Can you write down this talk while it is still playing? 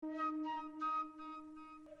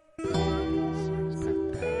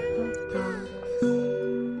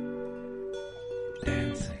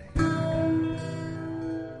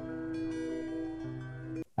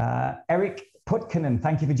Brennan,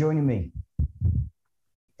 thank you for joining me.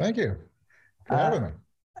 Thank you for having me.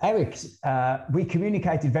 Eric, we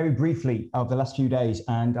communicated very briefly over the last few days,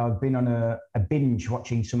 and I've been on a binge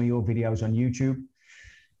watching some of your videos on YouTube.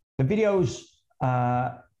 The videos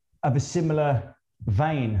of a similar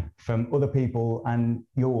vein from other people and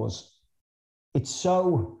yours. It's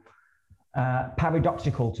so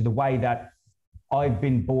paradoxical to the way that I've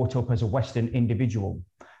been brought up as a Western individual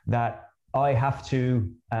that I have to,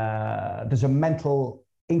 there's a mental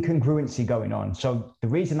incongruency going on. So the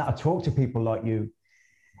reason that I talk to people like you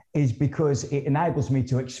is because it enables me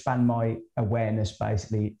to expand my awareness,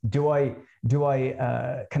 basically. Can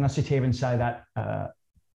I sit here and say that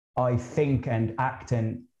I think and act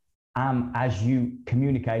and am as you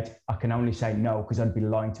communicate? I can only say no, because I'd be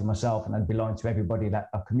lying to myself and I'd be lying to everybody that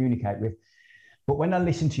I communicate with. But when I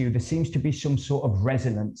listen to you, there seems to be some sort of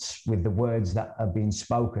resonance with the words that are being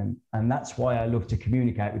spoken. And that's why I love to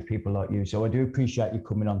communicate with people like you. So I do appreciate you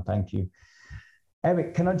coming on. Thank you.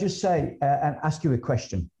 Eric, can I just say and ask you a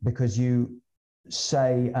question? Because you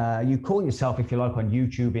say, you call yourself, if you like, on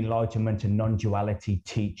YouTube, enlightenment and non-duality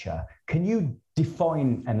teacher. Can you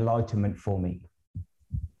define enlightenment for me?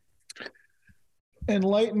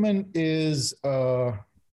 Enlightenment is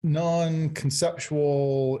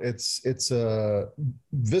non-conceptual. It's a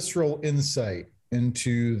visceral insight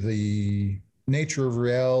into the nature of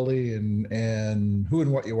reality and who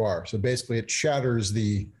and what you are. So basically it shatters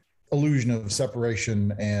the illusion of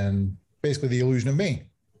separation and basically the illusion of me.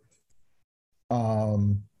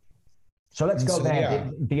 So let's go there, yeah.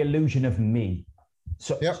 the illusion of me.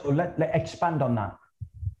 So, yep. So let expand on that.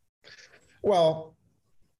 Well,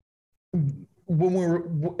 when we were,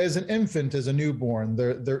 as an infant, as a newborn,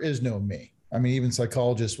 there is no me. I mean, even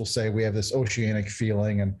psychologists will say we have this oceanic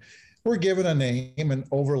feeling and we're given a name, and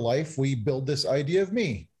over life, we build this idea of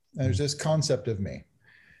me. And there's this concept of me.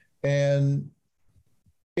 And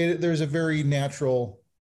there's a very natural,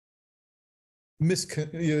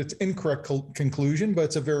 it's incorrect conclusion, but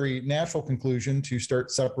it's a very natural conclusion to start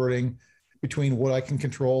separating between what I can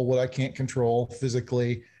control, what I can't control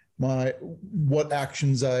physically, what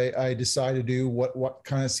actions I decide to do, what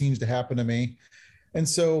kind of seems to happen to me. And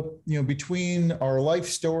so, between our life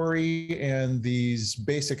story and these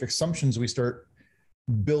basic assumptions we start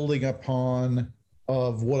building upon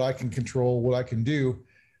of what I can control, what I can do,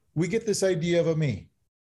 we get this idea of a me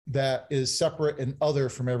that is separate and other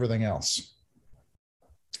from everything else.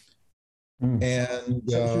 And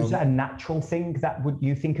so is that a natural thing that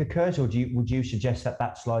you think occurs, or would you suggest that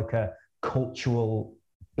that's like a cultural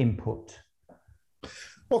input?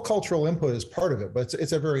 Well, cultural input is part of it, but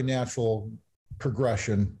it's a very natural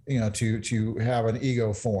progression, to have an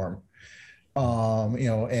ego form,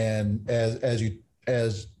 and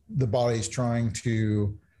as the body's trying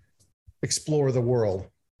to explore the world.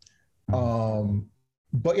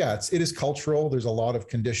 But yeah, it is cultural. There's a lot of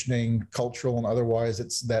conditioning, cultural and otherwise.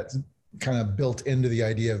 That's kind of built into the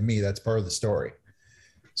idea of me. That's part of the story.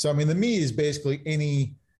 So, I mean, the me is basically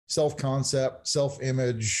any self-concept,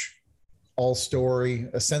 self-image, all story,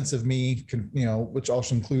 a sense of me, which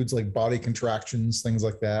also includes like body contractions, things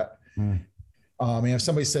like that. If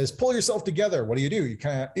somebody says, pull yourself together, what do? You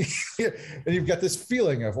kind of, and you've got this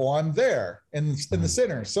feeling of, well, I'm there in the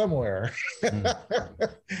center somewhere.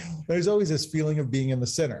 There's always this feeling of being in the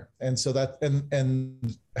center. And so that,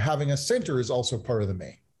 and having a center is also part of the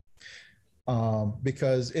me.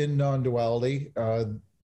 Because in non-duality,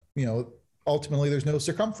 ultimately there's no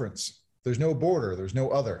circumference, there's no border, there's no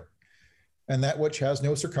other. And that which has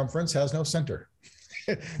no circumference has no center.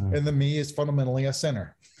 And the me is fundamentally a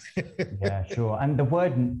center. Yeah, sure. And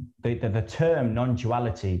the term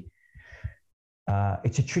non-duality,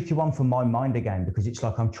 it's a tricky one for my mind again, because it's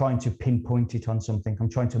like I'm trying to pinpoint it on something. I'm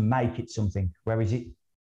trying to make it something. Whereas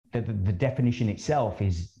the definition itself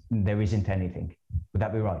is there isn't anything. Would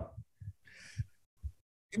that be right?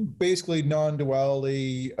 Basically,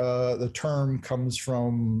 non-duality, the term comes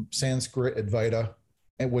from Sanskrit Advaita,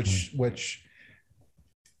 which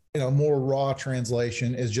more raw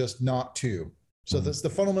translation is just not two. So that's the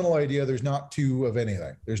fundamental idea. There's not two of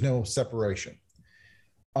anything. There's no separation.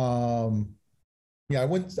 I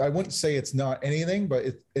wouldn't say it's not anything, but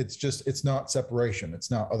it's not separation. It's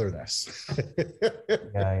not otherness.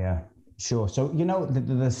 Yeah, sure. So,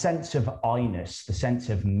 the sense of I-ness, the sense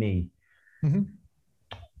of me,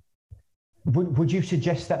 would you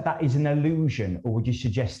suggest that is an illusion, or would you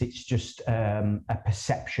suggest it's just a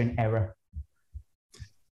perception error?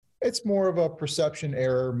 It's more of a perception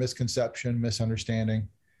error, misconception, misunderstanding.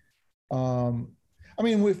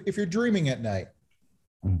 If you're dreaming at night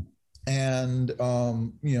and,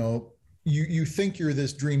 you think you're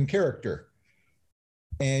this dream character,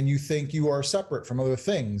 and you think you are separate from other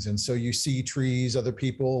things. And so you see trees, other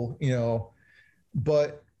people,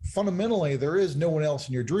 but fundamentally there is no one else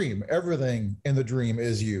in your dream. Everything in the dream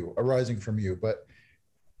is you, arising from you. But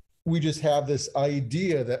we just have this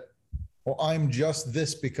idea that, well, I'm just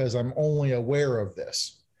this because I'm only aware of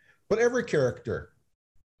this. But every character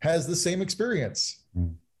has the same experience,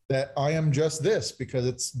 that I am just this because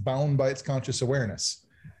it's bound by its conscious awareness.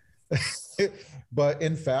 But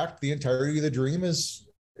in fact, the entirety of the dream is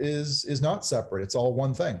not separate. It's all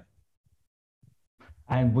one thing.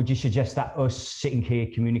 And would you suggest that us sitting here,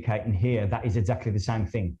 communicating here, that is exactly the same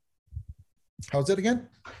thing? How's it again?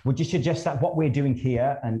 Would you suggest that what we're doing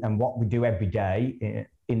here and what we do every day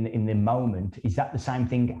in the moment, is that the same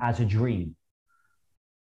thing as a dream?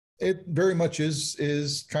 It very much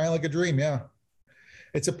is kind of like a dream, yeah.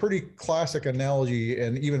 It's a pretty classic analogy,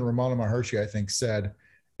 and even Ramana Maharshi, I think, said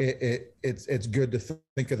it's good to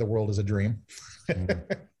think of the world as a dream.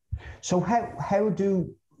 So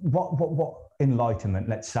what enlightenment,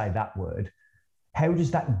 let's say that word, how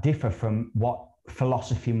does that differ from what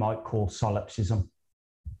philosophy might call solipsism?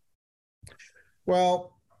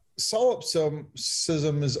 Well,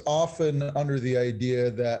 solipsism is often under the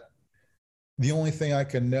idea that the only thing I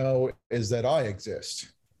can know is that I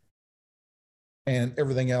exist, and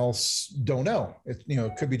everything else don't know.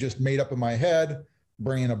 It could be just made up in my head,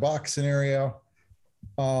 brain in a box scenario.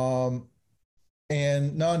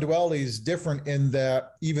 And non-duality is different in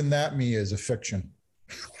that even that me is a fiction.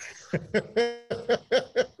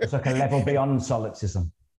 It's like a level beyond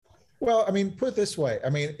solipsism. Well, I mean, put it this way. I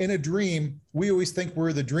mean, in a dream, we always think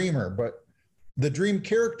we're the dreamer, but the dream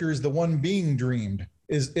character is the one being dreamed.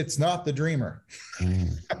 It's not the dreamer.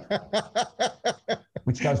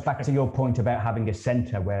 Which goes back to your point about having a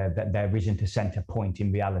center where there isn't a center point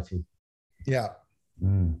in reality. Yeah.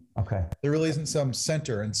 Okay. There really isn't some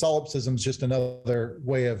center, and solipsism is just another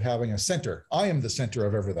way of having a center. I am the center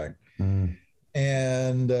of everything.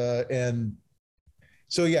 And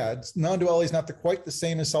so, yeah, non-duality is not quite the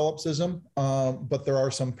same as solipsism, but there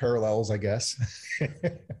are some parallels, I guess.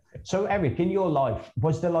 So, Eric, in your life,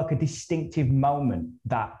 was there like a distinctive moment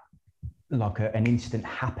that, like an instant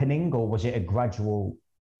happening, or was it a gradual,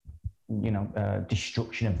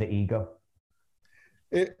 destruction of the ego?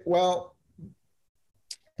 It was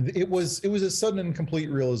a sudden and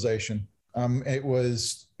complete realization.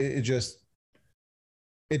 It just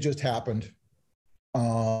happened.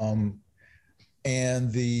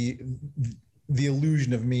 And the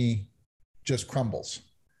illusion of me just crumbles.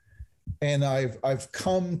 And I've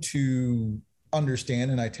come to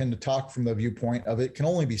understand, and I tend to talk from the viewpoint of it can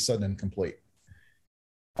only be sudden and complete.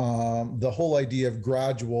 The whole idea of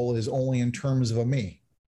gradual is only in terms of a me,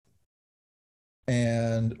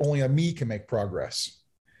 and only a me can make progress.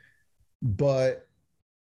 But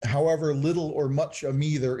however little or much a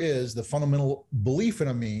me there is, the fundamental belief in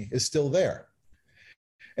a me is still there.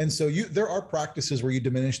 And so there are practices where you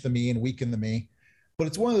diminish the me and weaken the me, but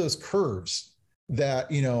it's one of those curves that,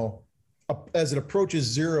 as it approaches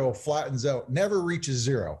zero, flattens out, never reaches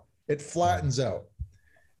zero. It flattens out.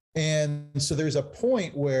 And so there's a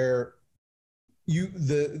point where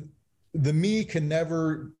the me can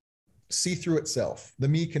never see through itself. The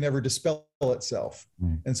me can never dispel itself.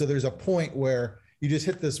 And so there's a point where you just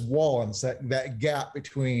hit this wall, and it's that gap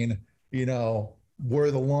between,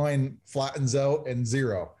 where the line flattens out and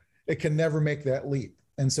zero. It can never make that leap.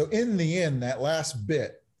 And so in the end, that last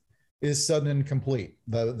bit is sudden and complete.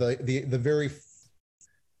 The very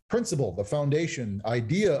principle, the foundation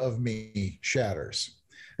idea of me shatters.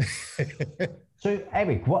 So,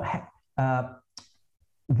 Eric, what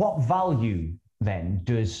value then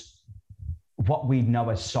does what we know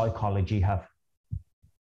as psychology have?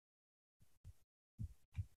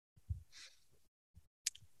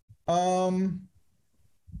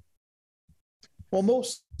 Well,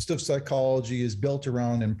 most of psychology is built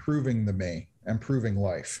around improving the me, improving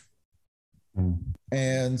life.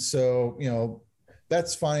 And so,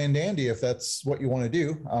 that's fine and dandy if that's what you want to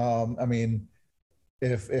do. I mean,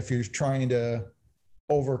 if you're trying to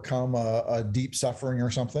overcome a deep suffering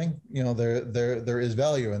or something, there is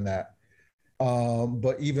value in that.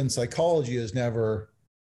 But even psychology has never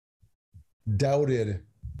doubted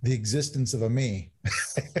the existence of a me.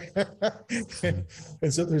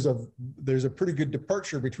 And so there's a pretty good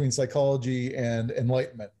departure between psychology and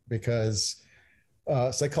enlightenment, because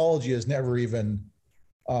psychology has never even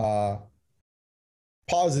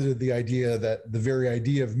posited the idea that the very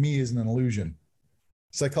idea of me is an illusion.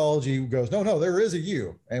 Psychology goes, no, there is a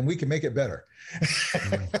you, and we can make it better.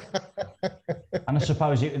 And I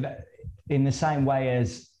suppose in the same way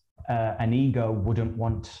as an ego wouldn't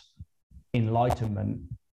want enlightenment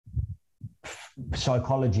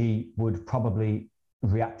psychology would probably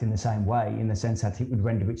react in the same way, in the sense that it would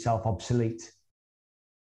render itself obsolete.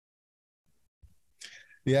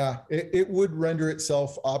 Yeah, it would render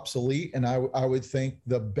itself obsolete. And I would think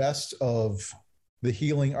the best of the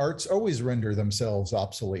healing arts always render themselves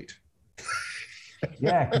obsolete.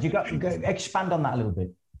 Yeah, could you expand on that a little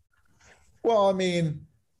bit? Well, I mean,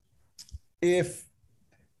 if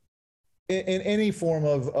in any form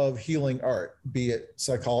of healing art, be it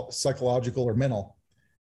psychological or mental,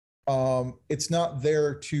 it's not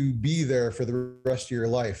there to be there for the rest of your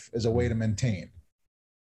life as a way to maintain.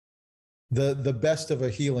 The best of a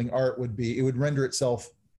healing art would be, it would render itself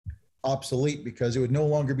obsolete because it would no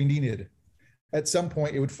longer be needed. At some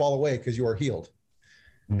point, it would fall away because you are healed.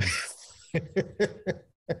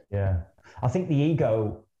 Yeah, I think the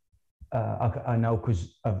ego, I know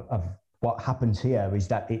because of what happens here, is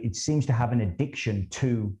that it seems to have an addiction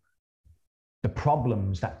to the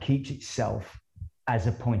problems that keeps itself as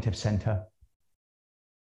a point of center.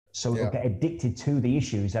 So it'll get addicted to the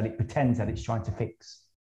issues that it pretends that it's trying to fix.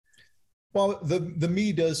 Well, the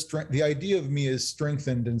me does, the idea of me is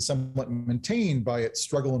strengthened and somewhat maintained by its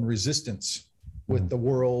struggle and resistance with the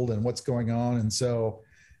world and what's going on. And so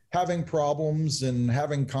having problems and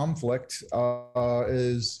having conflict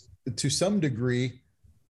is, to some degree,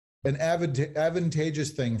 an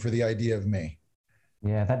advantageous thing for the idea of me.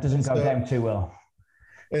 Yeah, that doesn't go down too well.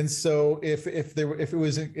 And so if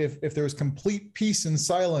there was complete peace and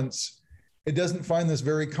silence, it doesn't find this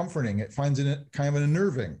very comforting. It finds it kind of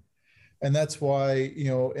unnerving. And that's why,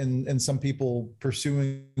 in some people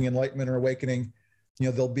pursuing enlightenment or awakening,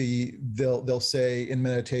 they'll say in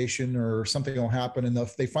meditation or something will happen and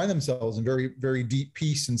they find themselves in very, very deep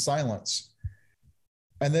peace and silence.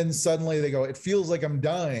 And then suddenly they go, it feels like I'm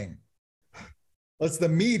dying. That's the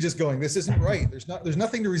me just going, this isn't right. There's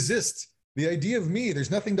nothing to resist. The idea of me,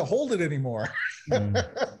 there's nothing to hold it anymore.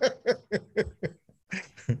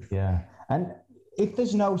 Yeah. And if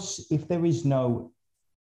there is no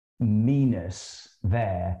meanness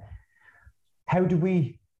there, how do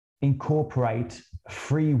we incorporate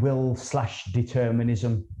free will /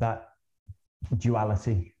 determinism, that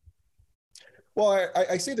duality? Well,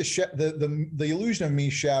 I say the illusion of me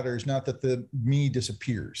shatters, not that the me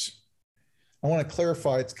disappears. I want to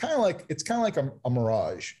clarify. It's kind of like a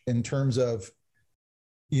mirage in terms of,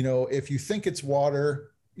 if you think it's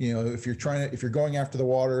water, if you're going after the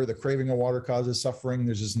water, the craving of water causes suffering.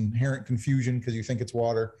 There's this inherent confusion because you think it's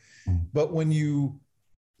water. But when you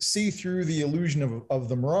see through the illusion of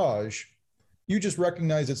the mirage, you just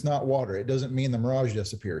recognize it's not water. It doesn't mean the mirage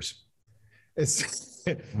disappears.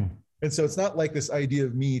 And so it's not like this idea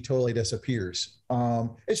of me totally disappears.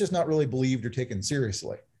 It's just not really believed or taken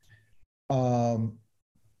seriously. Now,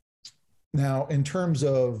 in terms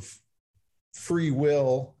of free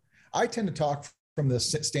will, I tend to talk from the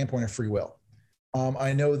standpoint of free will.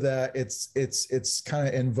 I know that it's kind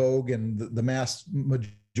of in vogue, and the mass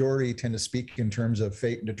majority tend to speak in terms of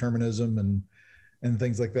fate and determinism and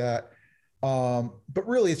things like that. But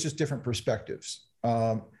really, it's just different perspectives.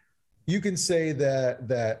 You can say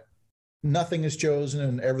that nothing is chosen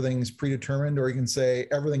and everything's predetermined, or you can say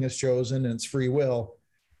everything is chosen and it's free will.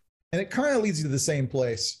 And it kind of leads you to the same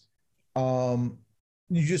place. You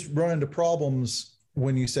just run into problems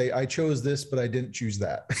when you say, I chose this, but I didn't choose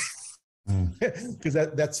that. Because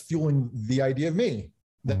that's fueling the idea of me,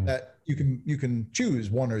 that you can choose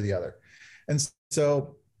one or the other. And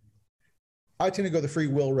so I tend to go the free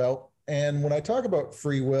will route. And when I talk about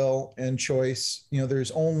free will and choice,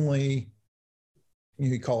 there's only,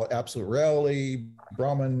 you call it absolute reality,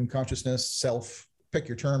 Brahman consciousness, self, pick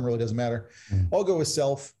your term, really doesn't matter. I'll go with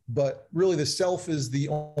self, but really the self is the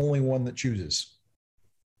only one that chooses.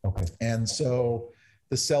 Okay. And so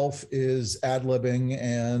the self is ad-libbing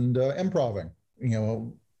and improving,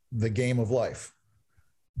 the game of life.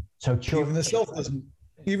 So even the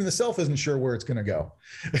self isn't sure where it's going to go.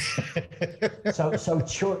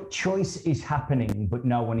 so choice is happening, but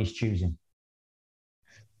no one is choosing.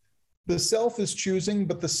 The self is choosing,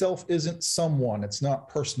 but the self isn't someone. It's not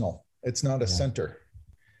personal. It's not a center.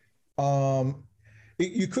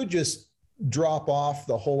 You could just drop off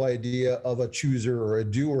the whole idea of a chooser or a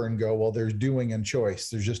doer and go, well, there's doing and choice.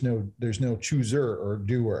 There's no chooser or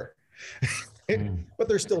doer, but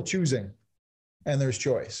they're still choosing, and there's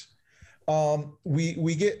choice.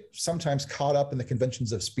 We get sometimes caught up in the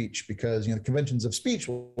conventions of speech, because the conventions of speech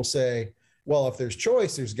will say, well, if there's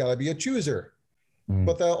choice, there's got to be a chooser.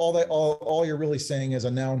 But all you're really saying is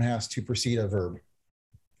a noun has to precede a verb.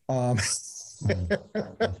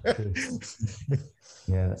 That's true.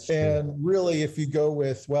 Yeah, that's true. And really, if you go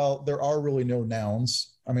with, well, there are really no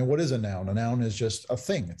nouns. I mean, what is a noun? A noun is just a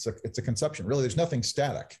thing. It's a conception. Really, there's nothing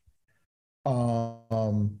static,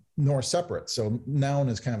 nor separate. So noun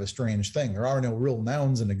is kind of a strange thing. There are no real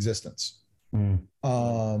nouns in existence. And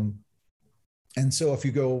so if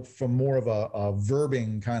you go from more of a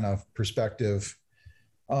verbing kind of perspective,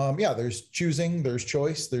 yeah, there's choosing, there's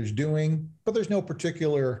choice, there's doing, but there's no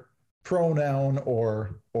particular pronoun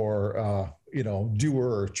or doer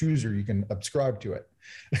or chooser you can ascribe to it.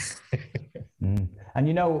 And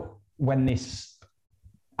when this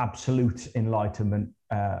absolute enlightenment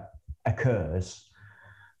occurs,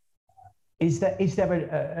 is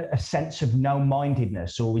there a sense of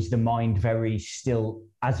no-mindedness, or is the mind very still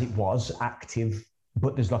as it was, active,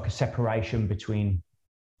 but there's like a separation between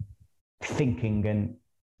thinking and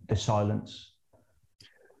the silence?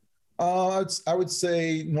 I would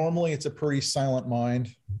say normally it's a pretty silent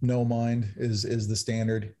mind. No mind is the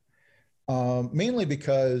standard. Mainly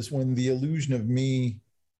because when the illusion of me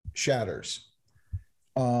shatters,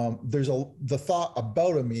 the thought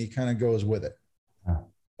about a me kind of goes with it.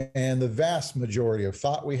 And the vast majority of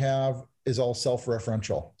thought we have is all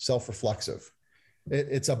self-referential, self-reflexive.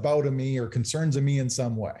 It's about a me or concerns a me in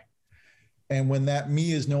some way. And when that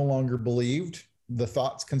me is no longer believed, the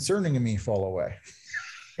thoughts concerning a me fall away.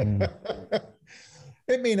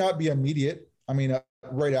 It may not be immediate. I mean,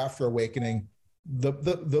 right after awakening,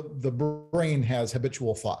 the brain has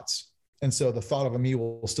habitual thoughts. And so the thought of a me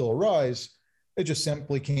will still arise. It just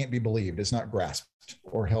simply can't be believed. It's not grasped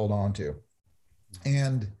or held on to.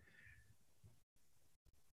 And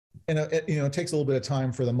it takes a little bit of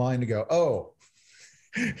time for the mind to go, oh,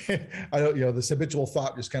 I don't, this habitual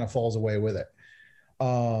thought just kind of falls away with it.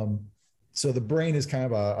 So the brain is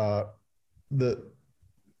kind of the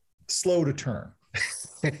slow to turn.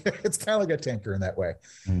 It's kind of like a tanker in that way.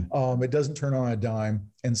 It doesn't turn on a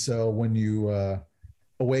dime. And so when you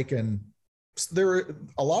awaken,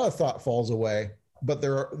 a lot of thought falls away, but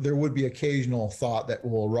there would be occasional thought that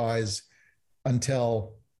will arise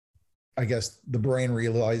until, I guess, the brain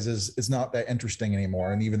realizes it's not that interesting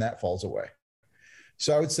anymore. And even that falls away.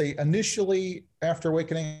 So I would say initially after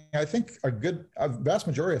awakening, I think a vast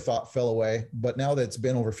majority of thought fell away, but now that it's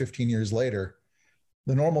been over 15 years later,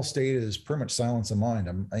 the normal state is pretty much silence of mind.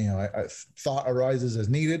 Thought arises as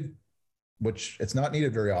needed, which it's not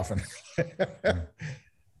needed very often.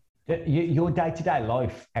 Your day-to-day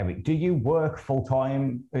life, Eric, do you work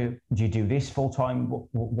full-time? Do you do this full-time?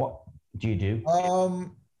 What do you do?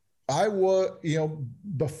 I was,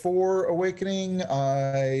 before awakening,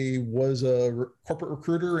 I was a corporate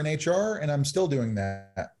recruiter in HR, and I'm still doing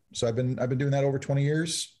that. So I've been doing that over 20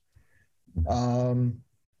 years.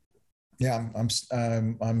 Yeah,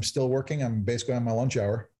 I'm still working. I'm basically on my lunch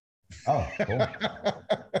hour. Oh, cool.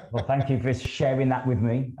 Well, thank you for sharing that with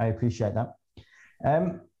me. I appreciate that.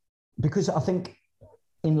 Because I think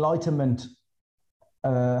enlightenment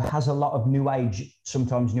has a lot of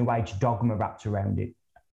sometimes new age dogma wrapped around it.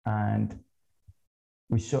 And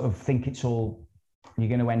we sort of think you're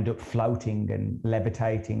going to end up floating and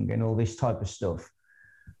levitating and all this type of stuff.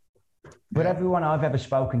 But everyone I've ever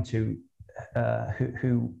spoken to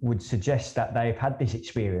who would suggest that they've had this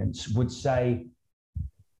experience would say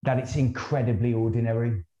that it's incredibly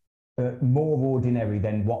ordinary, more ordinary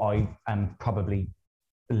than what I am probably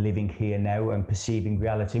living here now and perceiving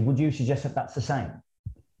reality. Would you suggest that that's the same?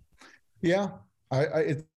 Yeah,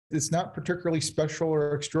 it's not particularly special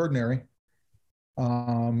or extraordinary.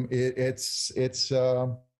 It's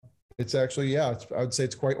actually, I would say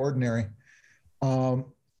it's quite ordinary.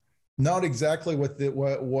 Not exactly what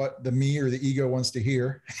the me or the ego wants to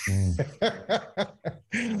hear,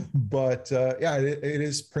 but it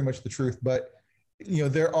is pretty much the truth. But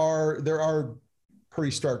there are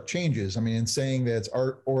pretty stark changes. I mean, in saying that it's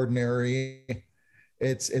ordinary,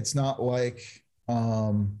 it's not like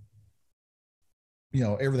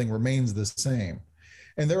everything remains the same.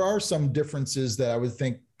 And there are some differences that I would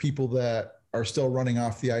think people that are still running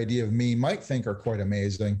off the idea of me might think are quite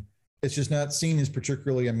amazing. It's just not seen as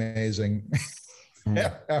particularly amazing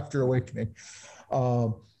after awakening.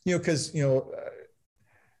 Because,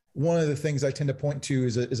 one of the things I tend to point to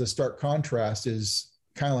is a stark contrast is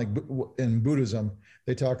kind of like in Buddhism,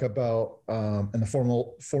 they talk about in the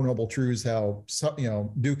Four Noble Truths, how,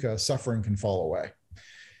 dukkha, suffering, can fall away.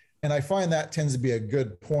 And I find that tends to be a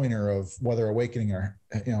good pointer of whether awakening or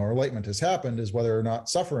enlightenment has happened, is whether or not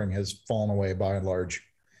suffering has fallen away by and large.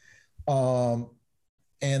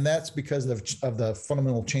 And that's because of the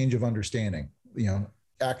fundamental change of understanding.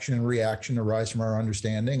 Action and reaction arise from our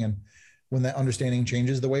understanding, and when that understanding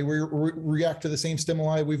changes, the way we react to the same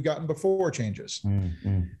stimuli we've gotten before changes.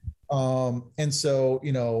 And so,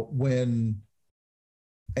 when,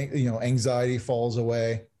 anxiety falls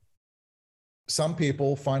away, some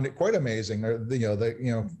people find it quite amazing, or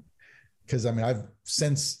because I've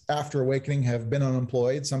since after awakening have been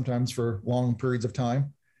unemployed, sometimes for long periods of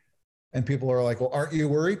time. And people are like, well, aren't you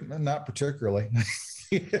worried? Not particularly.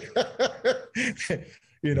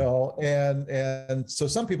 And so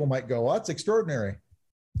some people might go, well, that's extraordinary.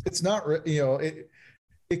 It's not, it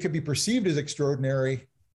could be perceived as extraordinary,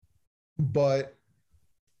 but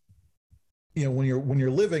when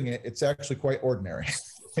you're living it, it's actually quite ordinary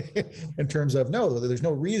in terms of, no, there's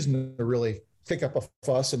no reason to really kick up a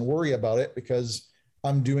fuss and worry about it, because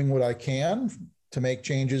I'm doing what I can to make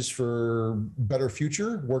changes for better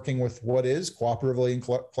future, working with what is cooperatively and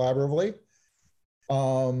collaboratively.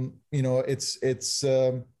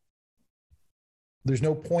 There's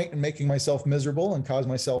no point in making myself miserable and cause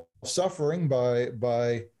myself suffering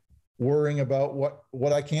by worrying about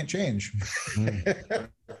what I can't change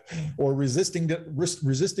or resisting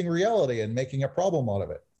reality and making a problem out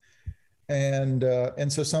of it. And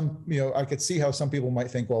so I could see how some people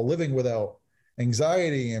might think, well, living without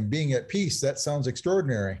anxiety and being at peace, that sounds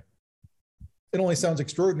extraordinary. It only sounds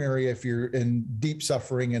extraordinary if you're in deep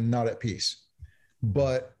suffering and not at peace.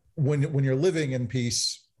 But when you're living in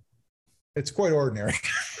peace, it's quite ordinary.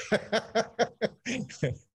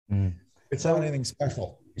 It's not anything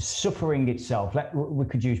special. Suffering itself, we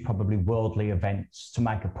could use probably worldly events to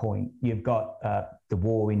make a point. You've got the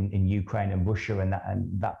war in Ukraine and Russia and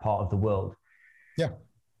that part of the world. Yeah.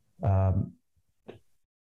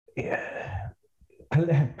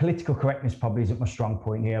 Political correctness probably isn't my strong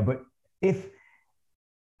point here, but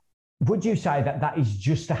would you say that is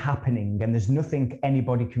just a happening and there's nothing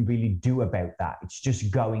anybody can really do about that? It's just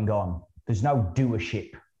going on. There's no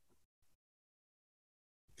doership.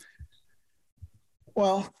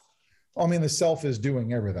 Well, the self is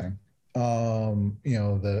doing everything, and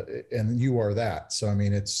you are that. So,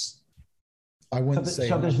 I wouldn't say.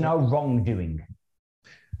 So there's no wrongdoing.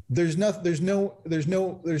 There's no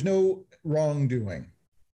wrongdoing.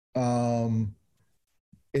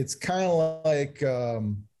 It's kind of like,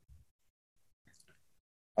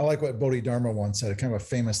 I like what Bodhidharma once said. Kind of a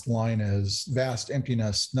famous line is vast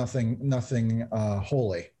emptiness, nothing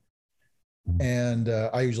holy. And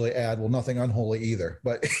I usually add, well, nothing unholy either,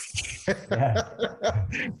 but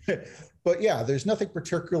but yeah, there's nothing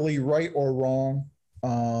particularly right or wrong.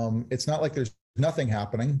 It's not like there's nothing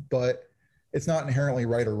happening, but it's not inherently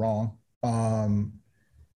right or wrong.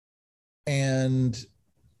 And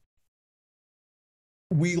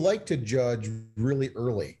we like to judge really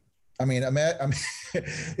early.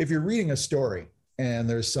 If you're reading a story and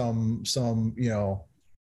there's some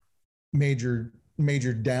major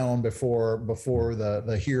down before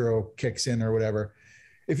the hero kicks in or whatever,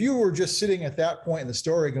 if you were just sitting at that point in the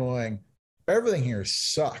story going, everything here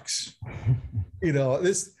sucks, we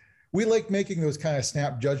like making those kind of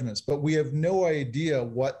snap judgments, but we have no idea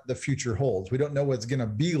what the future holds. We don't know what it's going to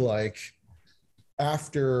be like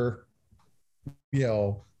after,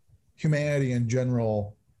 humanity in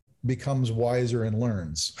general becomes wiser and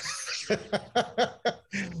learns.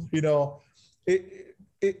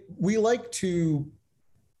 We like to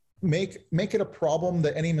make it a problem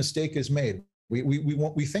that any mistake is made.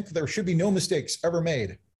 We think there should be no mistakes ever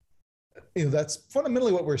made. That's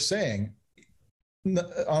fundamentally what we're saying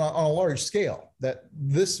on a large scale, that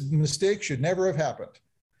this mistake should never have happened.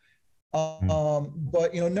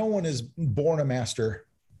 But no one is born a master.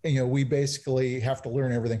 We basically have to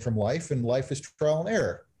learn everything from life, and life is trial and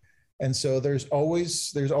error. And so there's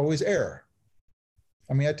always error.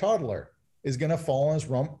 A toddler is going to fall on his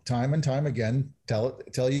rump time and time again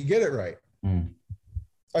till you get it right.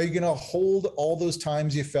 Are you going to hold all those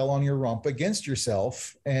times you fell on your rump against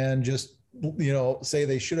yourself and just, say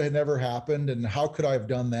they should have never happened and how could I have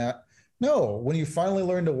done that? No, when you finally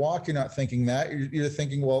learn to walk, you're not thinking that. You're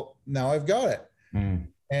thinking, well, now I've got it.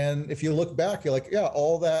 And if you look back, you're like, yeah,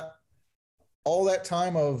 all that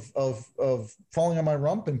time of falling on my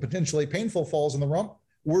rump and potentially painful falls in the rump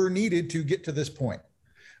were needed to get to this point.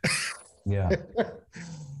 Yeah.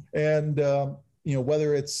 And,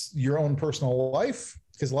 whether it's your own personal life,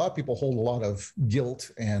 because a lot of people hold a lot of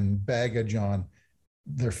guilt and baggage on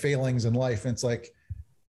their failings in life. And it's like,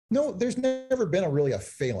 no, there's never been really a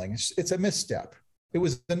failing. It's a misstep. It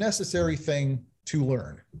was the necessary thing to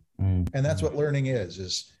learn. And that's what learning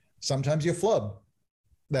is sometimes you flub.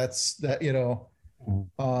 What's the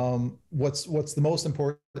most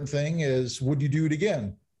important thing is, would you do it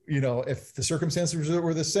again? If the circumstances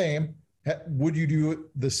were the same, would you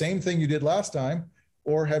do the same thing you did last time,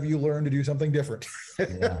 or have you learned to do something different?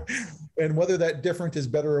 Yeah. And whether that different is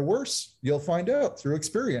better or worse, you'll find out through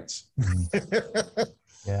experience.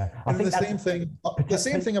 Yeah. And the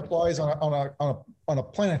same thing applies on a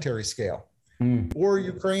planetary scale. War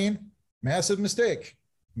Ukraine, massive mistake.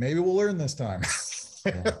 Maybe we'll learn this time.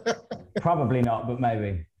 Yeah. Probably not, but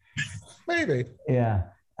maybe. Maybe. Yeah.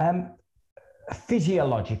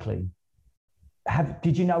 Physiologically,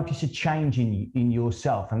 did you notice a change in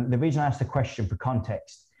yourself? And the reason I asked the question for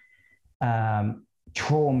context,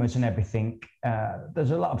 traumas and everything,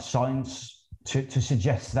 there's a lot of science to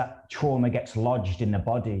suggest that trauma gets lodged in the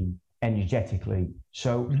body energetically.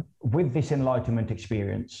 So with this enlightenment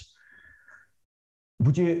experience,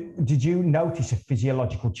 did you notice a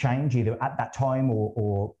physiological change either at that time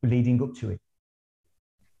or leading up to it?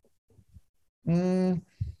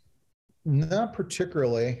 Not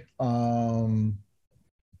particularly. I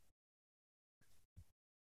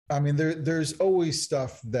mean, there's always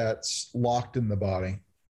stuff that's locked in the body,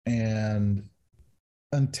 and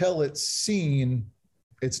until it's seen,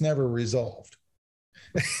 it's never resolved.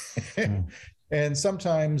 And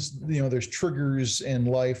sometimes, there's triggers in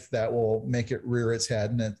life that will make it rear its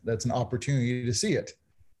head, and that's an opportunity to see it.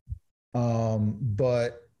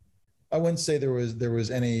 But I wouldn't say there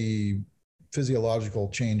was any physiological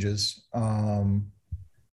changes. I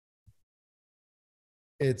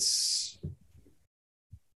would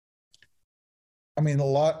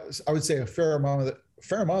say a fair amount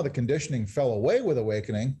of the conditioning fell away with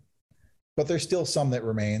awakening, but there's still some that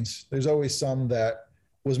remains. There's always some that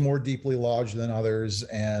was more deeply lodged than others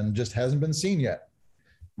and just hasn't been seen yet.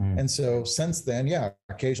 And so since then,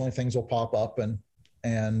 occasionally things will pop up and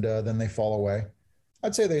then they fall away.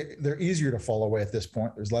 I'd say they're easier to fall away at this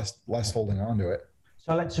point. There's less holding on to it.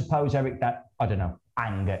 So let's suppose, Eric, that, I don't know,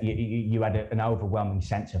 anger, you had an overwhelming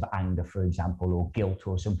sense of anger, for example, or guilt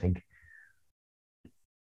or something.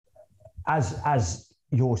 As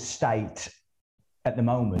your state at the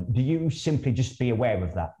moment, do you simply just be aware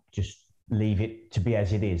of that? Just leave it to be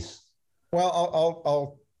as it is?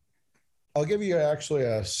 Well, I'll give you actually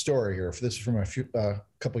a story here. This is from a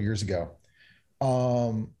couple of years ago.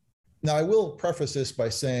 Now, I will preface this by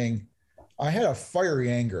saying I had a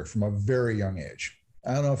fiery anger from a very young age.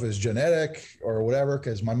 I don't know if it was genetic or whatever,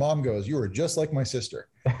 because my mom goes, "You were just like my sister."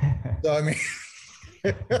 So, I mean,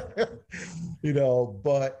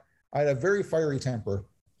 but I had a very fiery temper.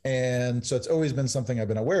 And so it's always been something I've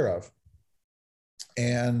been aware of.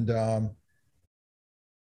 And,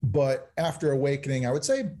 but after awakening, I would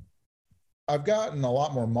say I've gotten a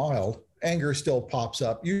lot more mild. Anger still pops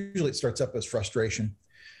up. Usually it starts up as frustration.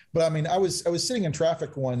 But I mean, I was sitting in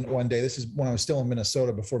traffic one day. This is when I was still in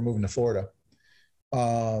Minnesota before moving to Florida.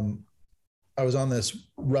 I was on this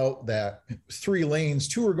route that 3 lanes,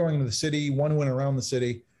 2 were going into the city, 1 went around the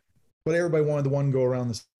city, but everybody wanted the 1 go around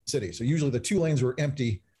the city. So usually the 2 lanes were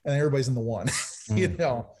empty and everybody's in the 1,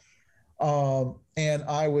 and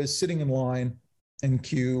I was sitting in line in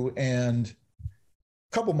queue and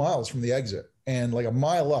a couple miles from the exit, and like a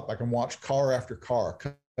mile up, I can watch car after car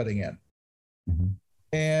cutting in.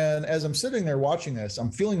 And as I'm sitting there watching this,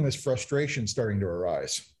 I'm feeling this frustration starting to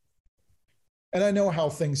arise. And I know how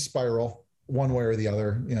things spiral one way or the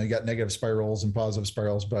other. You got negative spirals and positive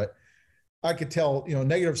spirals, but I could tell,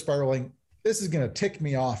 negative spiraling, this is going to tick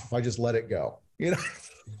me off if I just let it go,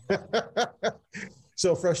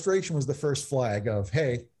 So frustration was the first flag of,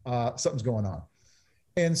 hey, something's going on.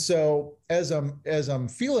 And so as I'm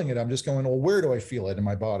feeling it, I'm just going, well, where do I feel it in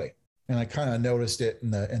my body? And I kind of noticed it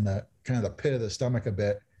in the kind of the pit of the stomach a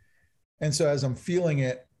bit. And so as I'm feeling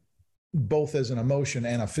it, both as an emotion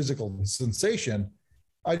and a physical sensation,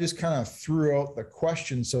 I just kind of threw out the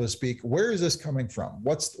question, so to speak, where is this coming from?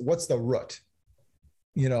 What's the root?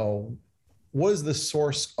 What is the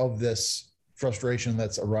source of this frustration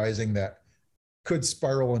that's arising that could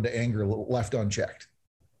spiral into anger left unchecked?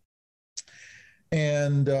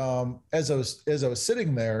 And as I was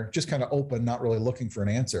sitting there, just kind of open, not really looking for an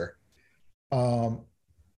answer, a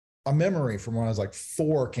memory from when I was like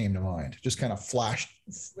 4 came to mind, just kind of flashed.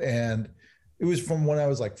 And it was from when I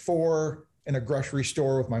was like 4 in a grocery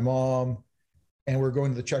store with my mom, and we're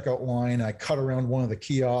going to the checkout line. I cut around one of the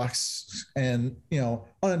kiosks and,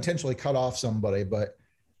 unintentionally cut off somebody, but,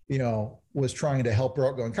 was trying to help her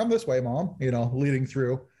out, going, "Come this way, Mom," leading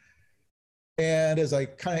through. And as I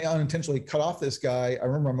kind of unintentionally cut off this guy, I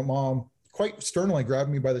remember my mom quite sternly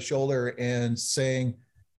grabbing me by the shoulder and saying,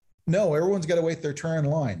 "No, everyone's got to wait their turn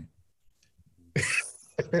in line."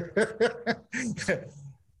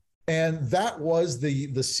 And that was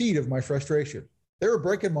the seed of my frustration. They were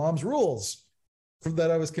breaking Mom's rules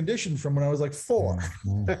that I was conditioned from when I was like 4.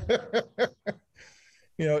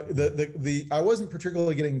 I wasn't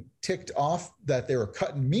particularly getting ticked off that they were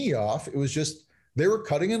cutting me off. It was just they were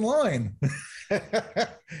cutting in line.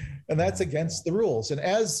 And that's against the rules. And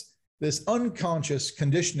as this unconscious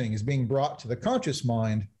conditioning is being brought to the conscious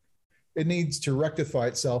mind, it needs to rectify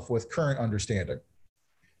itself with current understanding.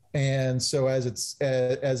 And so as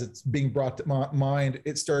it's being brought to my mind,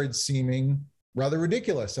 it started seeming rather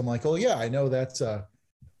ridiculous. I'm like, oh yeah, I know that's a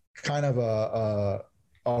kind of a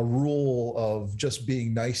rule of just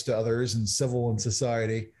being nice to others and civil in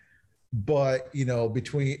society. But,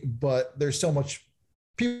 but there's so much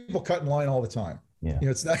people cut in line all the time. Yeah.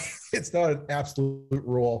 It's not an absolute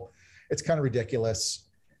rule. It's kind of ridiculous.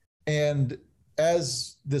 And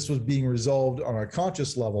as this was being resolved on a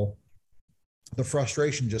conscious level, the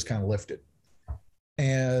frustration just kind of lifted.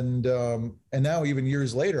 And now even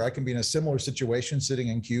years later, I can be in a similar situation sitting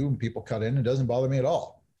in queue and people cut in. It doesn't bother me at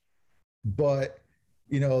all. But,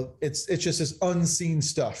 it's just this unseen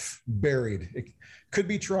stuff buried. It could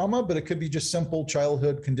be trauma, but it could be just simple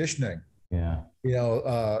childhood conditioning. Yeah.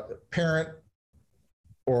 Parent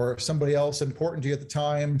or somebody else important to you at the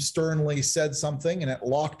time sternly said something and it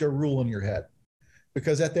locked a rule in your head.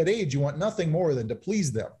 Because at that age, you want nothing more than to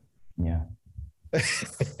please them. Yeah.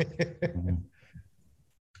 Mm-hmm.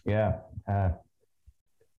 Yeah.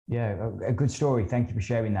 A good story. Thank you for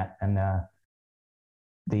sharing that. And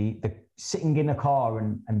the sitting in a car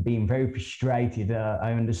and being very frustrated,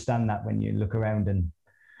 I understand that when you look around and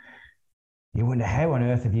you wonder how on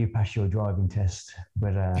earth have you passed your driving test,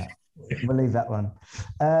 but we'll leave that one.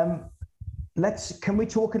 Can we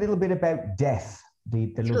talk a little bit about death,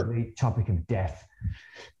 the Sure. lovely topic of death?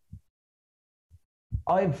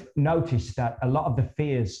 I've noticed that a lot of the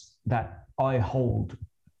fears that I hold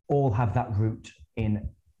all have that root in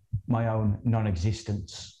my own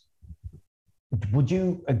non-existence. Would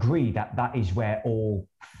you agree that that is where all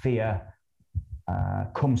fear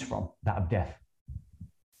comes from, that of death?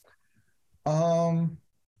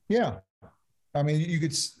 Yeah. I mean,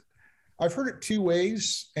 I've heard it two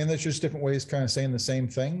ways, and there's just different ways kind of saying the same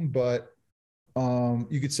thing, but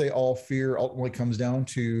you could say all fear ultimately comes down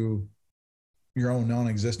to your own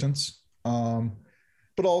non-existence.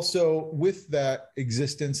 But also with that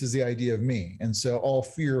existence is the idea of me. And so all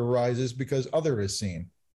fear arises because other is seen.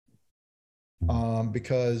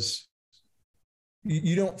 Because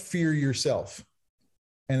you don't fear yourself.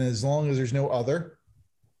 And as long as there's no other,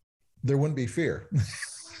 there wouldn't be fear.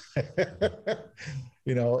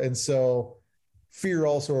 And so fear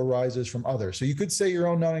also arises from others. So you could say your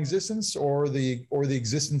own non-existence or the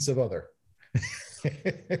existence of other. I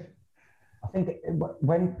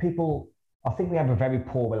think we have a very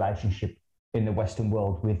poor relationship in the Western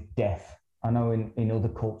world with death. I know in other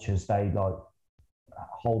cultures, they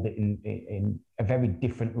hold it in a very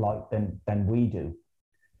different light than we do.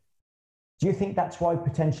 Do you think that's why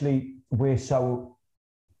potentially we're so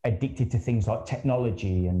addicted to things like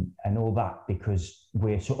technology and all that, because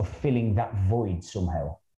we're sort of filling that void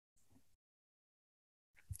somehow?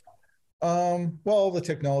 Well, the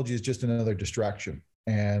technology is just another distraction,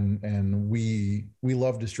 and we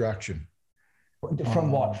love distraction.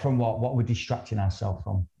 From what we're distracting ourselves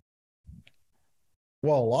from?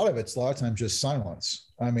 Well, a lot of times just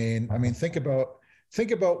silence. I mean, think about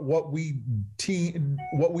what we deem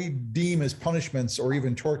as punishments or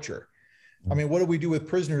even torture. I mean, what do we do with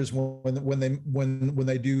prisoners when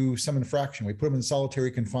they do some infraction? We put them in solitary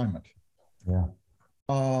confinement. Yeah.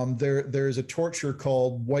 There's a torture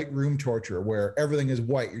called white room torture, where everything is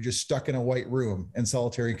white. You're just stuck in a white room in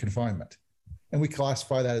solitary confinement, and we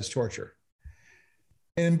classify that as torture.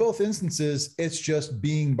 And in both instances, it's just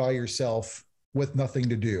being by yourself with nothing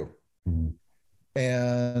to do. Mm-hmm.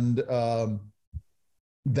 And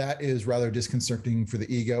that is rather disconcerting for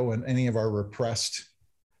the ego, and any of our repressed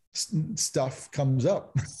stuff comes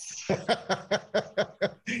up.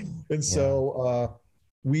 And so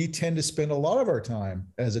we tend to spend a lot of our time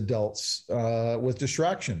as adults with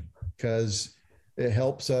distraction, because it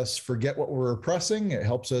helps us forget what we're repressing. It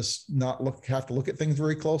helps us not have to look at things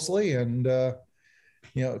very closely, and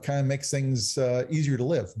it kind of makes things easier to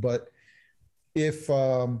live. But if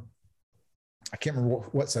I can't remember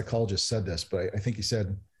what psychologist said this, but I think he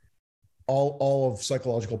said all of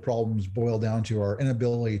psychological problems boil down to our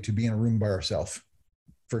inability to be in a room by ourselves.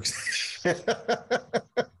 For so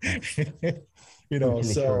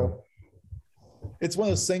it's one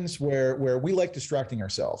of those things where we like distracting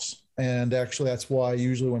ourselves. And actually, that's why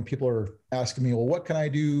usually when people are asking me, well, what can I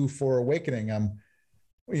do for awakening?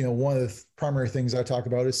 One of the primary things I talk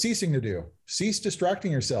about is ceasing to do. Cease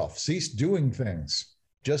distracting yourself. Cease doing things.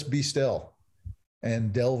 Just be still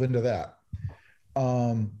and delve into that.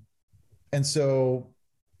 And so,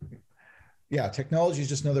 yeah, technology is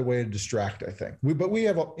just another way to distract, I think. But we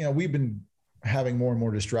have, we've been having more and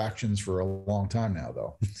more distractions for a long time now,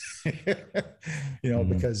 though.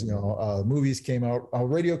 Because movies came out,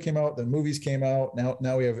 radio came out, then movies came out.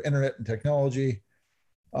 Now we have internet and technology.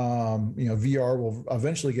 VR will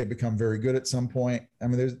eventually become very good at some point. I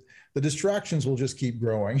mean, the distractions will just keep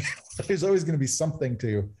growing. There's always going to be something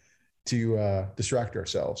to distract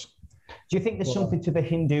ourselves. Do you think there's something to the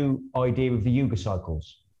Hindu idea of the yuga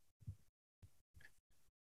cycles?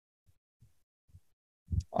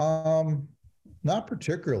 Not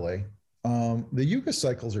particularly. The yuga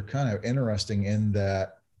cycles are kind of interesting in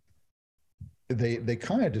that they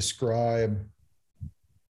kind of describe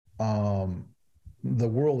the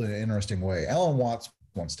world in an interesting way. Alan Watts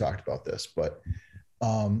once talked about this, but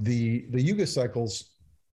the yuga cycles,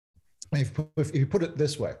 if you put it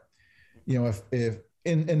this way, if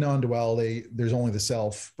in non-duality, there's only the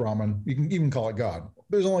self, Brahman, you can even call it God.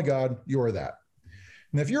 There's only God, you're that.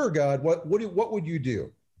 And if you're a God, what would you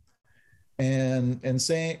do? And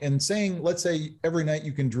saying, let's say every night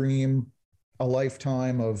you can dream a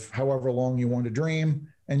lifetime of however long you want to dream,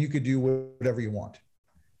 and you could do whatever you want.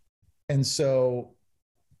 And so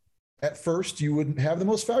at first you would have the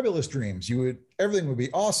most fabulous dreams. Everything would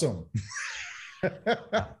be awesome.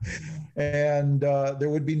 And there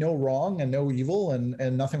would be no wrong and no evil,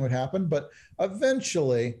 and nothing would happen. But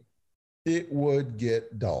eventually it would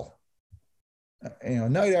get dull.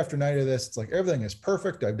 Night after night of this, it's like everything is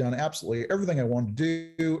perfect. I've done absolutely everything I wanted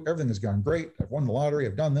to do. Everything has gone great. I've won the lottery.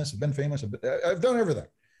 I've done this. I've been famous. I've done everything.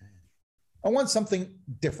 I want something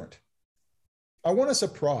different. I want a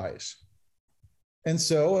surprise. And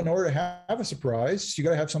so in order to have a surprise, you got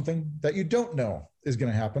to have something that you don't know is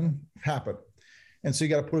going to happen. And so you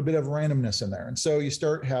got to put a bit of randomness in there. And so you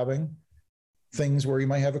start having things where you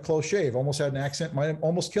might have a close shave, almost had an accident, might have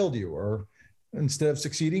almost killed you, or instead of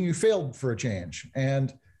succeeding, you failed for a change.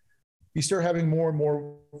 And you start having more and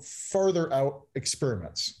more farther out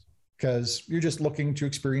experiments because you're just looking to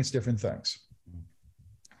experience different things.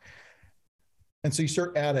 And so you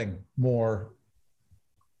start adding more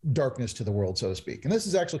darkness to the world, so to speak. And this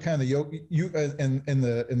is actually kind of in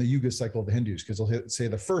the yuga cycle of the Hindus, because they'll say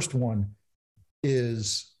the first one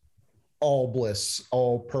is all bliss,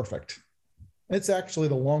 all perfect. It's actually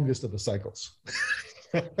the longest of the cycles.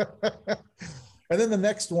 And then the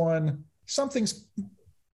next one, something's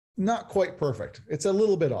not quite perfect. It's a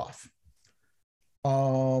little bit off.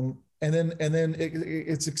 And then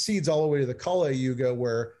it succeeds all the way to the Kali Yuga,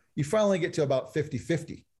 where you finally get to about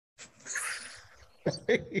 50-50.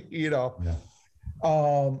 Yeah.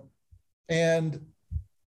 And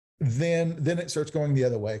then it starts going the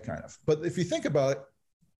other way, kind of. But if you think about it,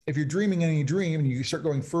 if you're dreaming any dream and you start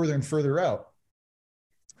going further and further out,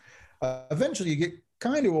 eventually you get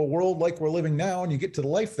kind of a world like we're living now, and you get to the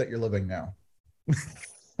life that you're living now.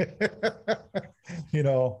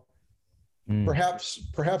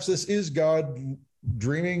 Perhaps this is God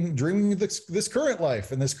dreaming this current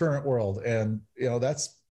life in this current world. And,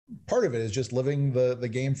 that's part of it, is just living the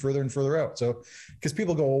game further and further out. So, because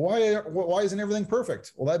people go, well, why isn't everything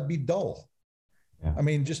perfect? Well, that'd be dull. Yeah. I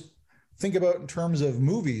mean, just think about in terms of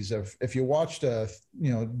movies. If you watched,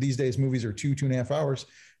 these days movies are 2.5 hours,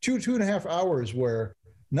 2.5 hours where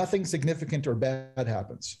nothing significant or bad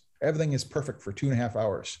happens. Everything is perfect for 2.5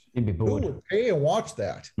 hours. You'd be bored. Who would pay and watch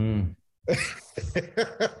that? Yeah.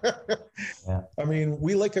 I mean,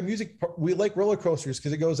 we like roller coasters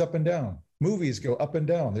because it goes up and down. Movies go up and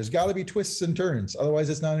down. There's got to be twists and turns. Otherwise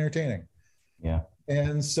it's not entertaining. Yeah.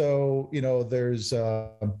 And so, there's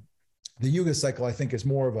the yuga cycle, I think, is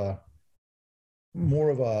more of a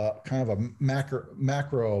kind of a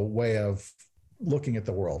macro way of looking at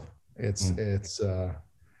the world.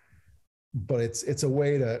 But it's a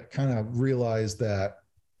way to kind of realize that,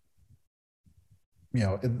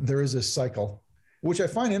 there is this cycle, which I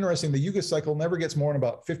find interesting. The yuga cycle never gets more than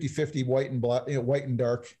about 50-50 white and black, white and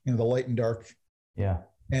dark, the light and dark. Yeah.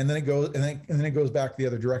 And then it goes back the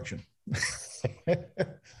other direction.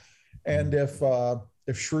 And if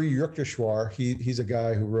Sri Yukteswar, he's a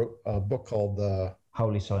guy who wrote a book called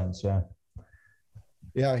Holy Science. Yeah.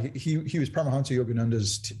 Yeah. He was Paramahansa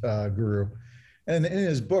Yogananda's guru. And in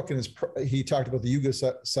his book, he talked about the yuga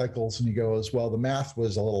cycles, and he goes, well, the math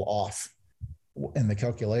was a little off in the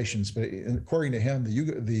calculations, but according to him,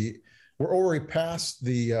 we're already past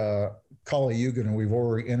the Kali Yuga, and we've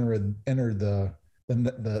already entered the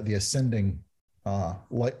ascending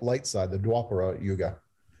light side, the Dwapara Yuga.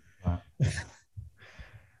 Wow.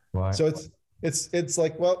 Right. So it's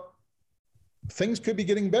like, well, things could be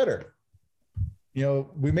getting better. You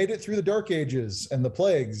know, we made it through the dark ages and the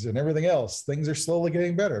plagues and everything else. Things are slowly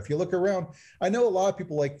getting better. If you look around, I know a lot of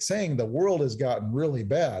people like saying the world has gotten really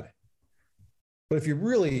bad. But if you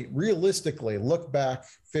really realistically look back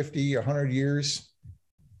 50, 100 years,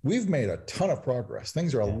 we've made a ton of progress.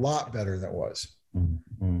 Things are a lot better than it was.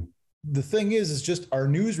 Mm-hmm. The thing is just our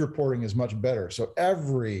news reporting is much better. So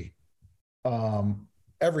every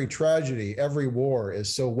tragedy, every war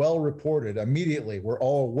is so well reported immediately. We're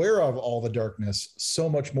all aware of all the darkness so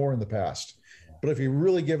much more in the past. But if you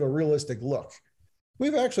really give a realistic look,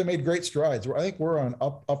 we've actually made great strides. I think we're on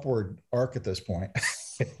upward arc at this point.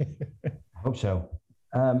 I hope so.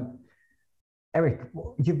 Eric,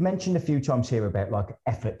 you've mentioned a few times here about like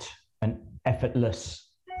effort and effortless.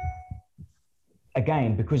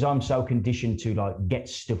 Again, because I'm so conditioned to like get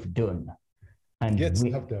stuff done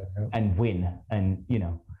and win, and you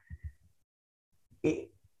know,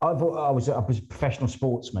 I was a professional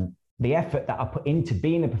sportsman. The effort that I put into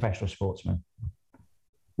being a professional sportsman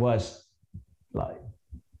was like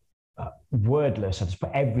wordless. I just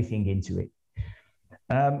put everything into it.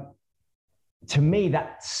 To me,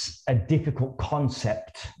 that's a difficult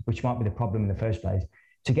concept, which might be the problem in the first place,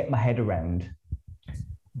 to get my head around.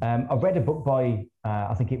 I read a book by,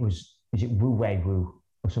 I think is it Wu Wei Wu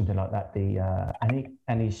or something like that.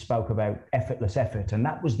 And he spoke about effortless effort. And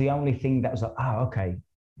that was the only thing that was like, okay.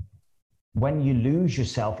 When you lose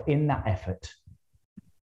yourself in that effort,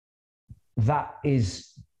 that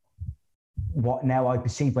is what now I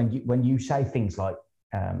perceive when you say things like,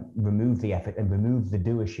 remove the effort and remove the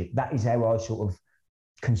doership. That is how I sort of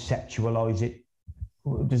conceptualize it.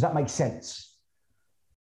 Does that make sense?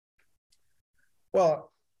 Well,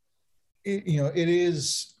 it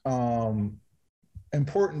is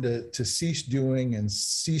important to cease doing and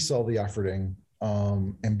cease all the efforting,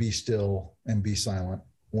 and be still and be silent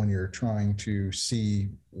when you're trying to see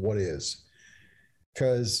what is.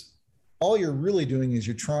 Because all you're really doing is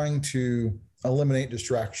you're trying to eliminate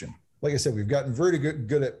distraction. Like I said, we've gotten very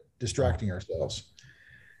good at distracting ourselves.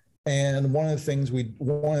 And one of the things we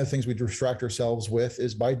distract ourselves with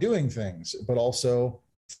is by doing things, but also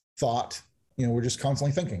thought. We're just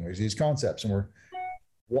constantly thinking. There's these concepts, and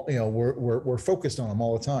we're focused on them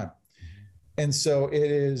all the time. And so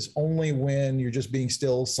it is only when you're just being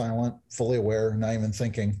still, silent, fully aware, not even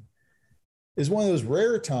thinking, is one of those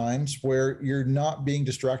rare times where you're not being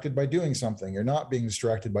distracted by doing something. You're not being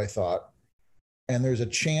distracted by thought. And there's a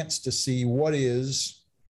chance to see what is,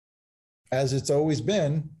 as it's always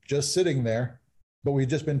been, just sitting there, but we've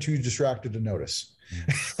just been too distracted to notice.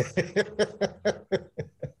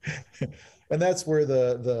 And that's where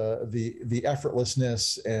the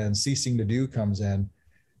effortlessness and ceasing to do comes in,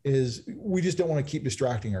 is we just don't want to keep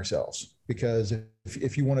distracting ourselves. Because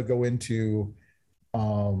if you want to go into,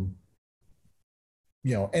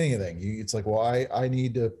 anything, it's like, well, I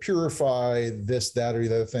need to purify this, that, or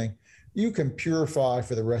the other thing. You can purify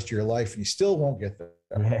for the rest of your life and you still won't get there.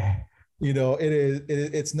 Yeah.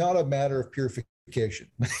 It's not a matter of purification.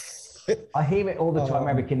 I hear it all the time,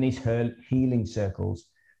 Eric, in these healing circles,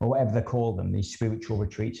 or whatever they call them, these spiritual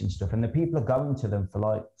retreats and stuff. And the people are going to them for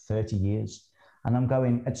like 30 years. And I'm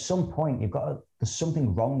going, at some point, there's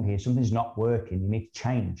something wrong here. Something's not working. You need to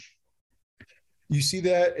change. You see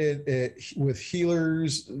that with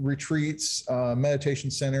healers, retreats,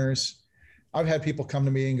 meditation centers. I've had people come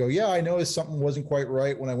to me and go, yeah, I noticed something wasn't quite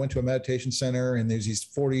right when I went to a meditation center, and there's these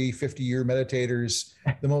 40, 50-year meditators,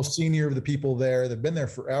 the most senior of the people there. They've been there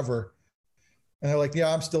forever. And they're like,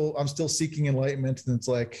 yeah, I'm still seeking enlightenment. And it's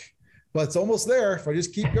like, but it's almost there if I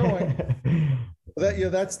just keep going.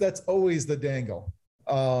 That's always the dangle.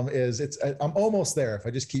 I'm almost there if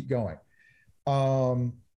I just keep going.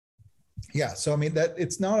 Yeah. So, I mean, that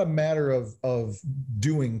it's not a matter of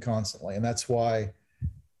doing constantly. And that's why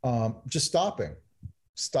just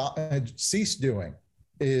cease doing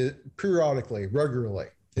periodically, regularly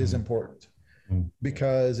is important,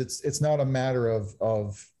 because it's not a matter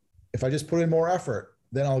of if I just put in more effort,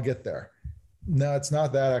 then I'll get there. No, it's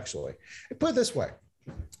not that actually. Put it this way.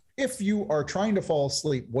 If you are trying to fall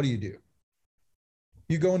asleep, what do?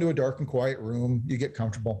 You go into a dark and quiet room, you get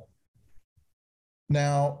comfortable.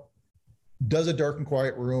 Now, does a dark and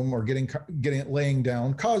quiet room or laying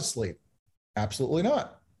down cause sleep? Absolutely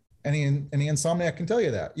not. Any insomniac can tell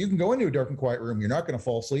you that. You can go into a dark and quiet room. You're not going to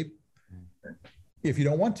fall asleep if you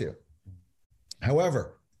don't want to.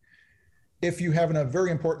 However, if you have a very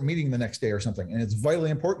important meeting the next day or something, and it's vitally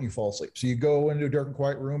important, you fall asleep. So you go into a dark and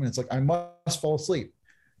quiet room and it's like, I must fall asleep.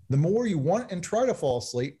 The more you want and try to fall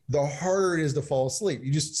asleep, the harder it is to fall asleep.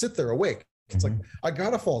 You just sit there awake. It's like, I got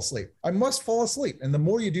to fall asleep. I must fall asleep. And the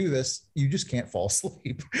more you do this, you just can't fall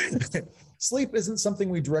asleep. Sleep isn't something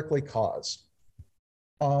we directly cause.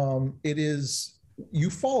 it is, you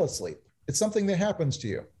fall asleep. It's something that happens to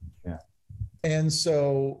you. Yeah. And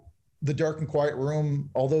so the dark and quiet room,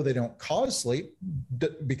 although they don't cause sleep,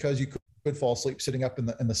 because you could fall asleep sitting up in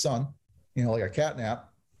the sun, you know, like a cat nap,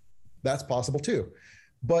 that's possible too.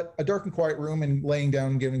 But a dark and quiet room and laying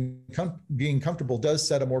down, being comfortable does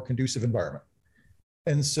set a more conducive environment.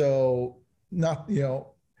 And so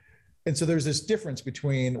and so there's this difference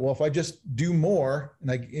between, well, if I just do more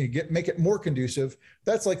and I make it more conducive,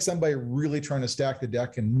 that's like somebody really trying to stack the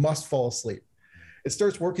deck and must fall asleep. It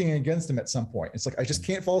starts working against them at some point. It's like, I just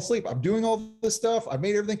can't fall asleep. I'm doing all this stuff. I've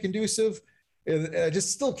made everything conducive and I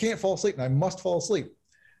just still can't fall asleep and I must fall asleep.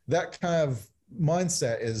 That kind of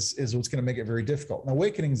mindset is what's going to make it very difficult. And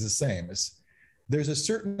awakening is the same. There's a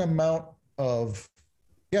certain amount of,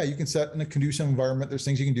 you can set in a conducive environment. There's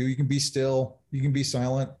things you can do. You can be still, you can be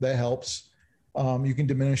silent. That helps. You can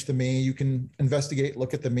diminish the me. You can investigate,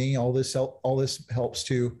 look at the me. All this helps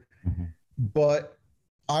too. Mm-hmm. But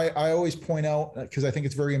I always point out, because I think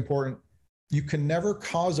it's very important, you can never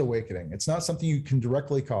cause awakening. It's not something you can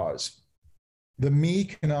directly cause. The me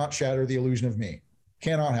cannot shatter the illusion of me.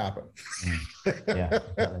 Cannot happen. Yeah.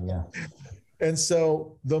 And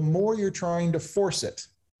so the more you're trying to force it,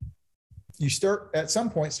 you at some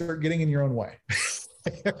point start getting in your own way.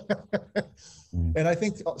 And I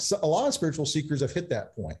think a lot of spiritual seekers have hit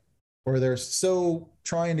that point where they're so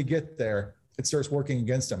trying to get there, it starts working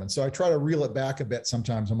against them. And so I try to reel it back a bit.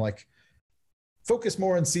 Sometimes I'm like, focus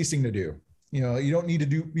more on ceasing to do. You know, you don't need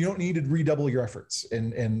to redouble your efforts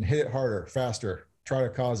and hit it harder, faster, try to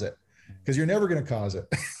cause it, because you're never going to cause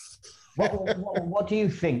it. What do you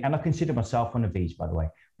think? And I consider myself one of these, by the way.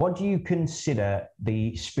 What do you consider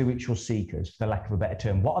the spiritual seekers, for lack of a better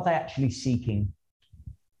term? What are they actually seeking?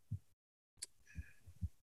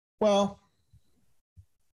 Well,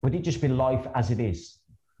 would it just be life as it is?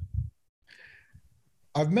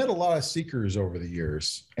 I've met a lot of seekers over the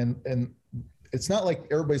years, and it's not like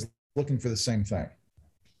everybody's looking for the same thing.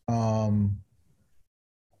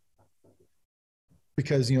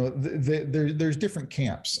 Because, you know, there's different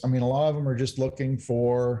camps. I mean, a lot of them are just looking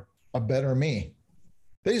for a better me.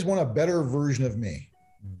 They just want a better version of me.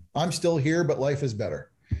 I'm still here, but life is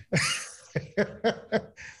better.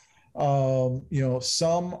 You know,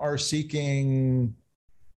 some are seeking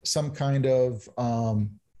some kind of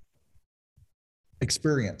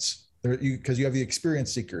experience. Because you have the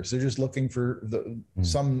experience seekers. They're just looking for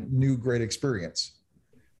some new great experience.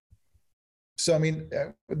 So, I mean,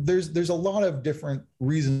 there's a lot of different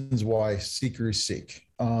reasons why seekers seek.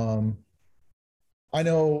 I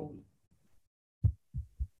know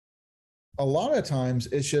a lot of times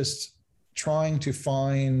it's just trying to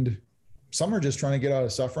find, some are just trying to get out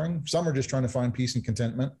of suffering. Some are just trying to find peace and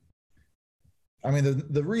contentment. I mean,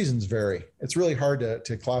 the reasons vary. It's really hard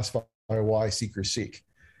to classify why seekers seek.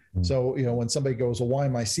 So, you know, when somebody goes, well, why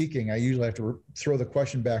am I seeking? I usually have to throw the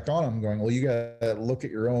question back on them going, well, you got to look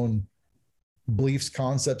at your own beliefs,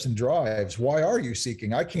 concepts, and drives. Why are you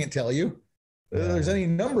seeking? I can't tell you. There's any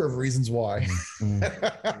number of reasons why.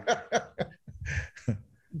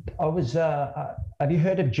 I was, have you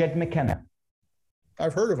heard of Jed McKenna?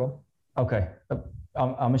 I've heard of him. Okay.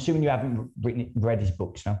 I'm assuming you haven't read his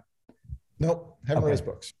books, no? Nope, haven't read his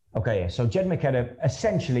books. Okay, yeah. So Jed McKenna,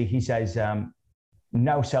 essentially, he says,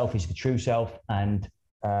 no self is the true self, and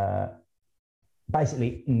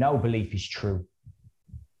basically no belief is true,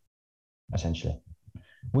 essentially.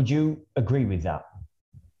 Would you agree with that?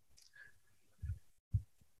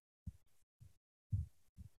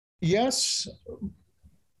 Yes,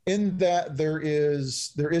 in that there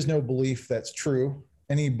is no belief that's true.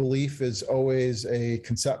 Any belief is always a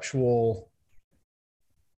conceptual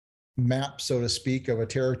map, so to speak, of a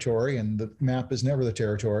territory, and the map is never the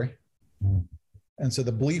territory. And so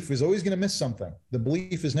the belief is always going to miss something. The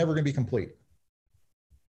belief is never going to be complete.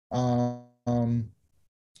 And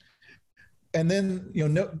then, you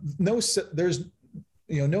know, no self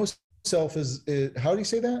is how do you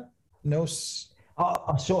say that?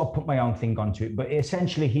 I sort of put my own thing onto it, but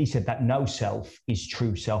essentially he said that no self is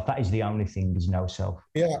true self. That is the only thing, is no self.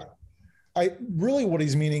 Yeah. What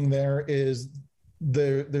he's meaning there is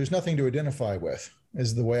there's nothing to identify with,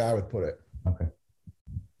 is the way I would put it. Okay.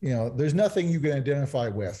 You know, there's nothing you can identify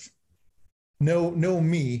with. No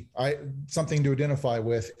me, something to identify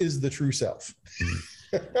with is the true self.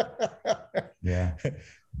 Yeah.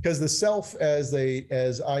 Because the self, as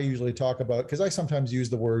I usually talk about, because I sometimes use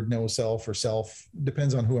the word no self or self,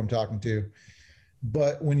 depends on who I'm talking to.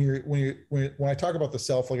 But when I talk about the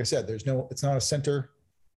self, like I said, it's not a center,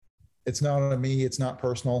 it's not a me, it's not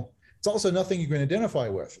personal. It's also nothing you can identify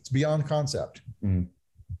with. It's beyond concept.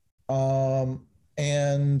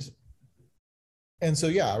 And And so,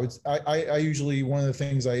 yeah, I usually, one of the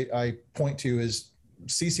things I point to is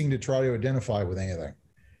ceasing to try to identify with anything.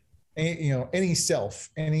 Any self,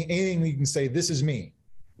 anything you can say, this is me.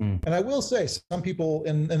 And I will say some people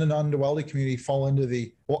in the non-duality community fall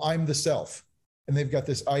into well, I'm the self. And they've got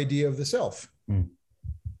this idea of the self. And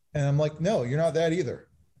I'm like, no, you're not that either.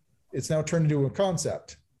 It's now turned into a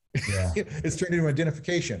concept. Yeah. It's turned into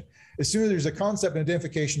identification. As soon as there's a concept and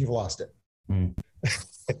identification, you've lost it.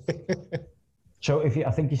 So I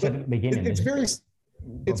think you said at the beginning,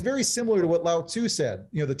 it's very similar to what Lao Tzu said.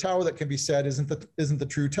 The Tao that can be said isn't the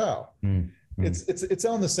true Tao. It's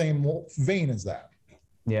on the same vein as that.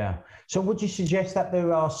 Yeah. So would you suggest that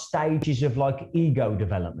there are stages of like ego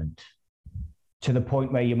development to the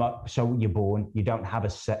point where you're born, you don't have a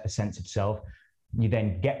sense of self, you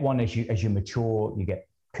then get one as you mature, you get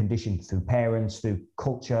conditioned through parents, through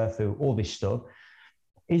culture, through all this stuff.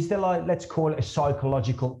 Is there like, let's call it a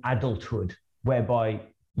psychological adulthood, whereby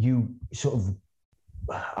you sort of,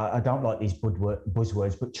 I don't like these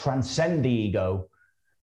buzzwords, but transcend the ego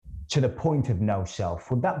to the point of no self?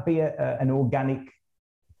 Would that be an organic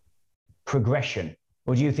progression?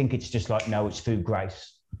 Or do you think it's just like, no, it's through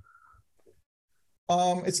grace?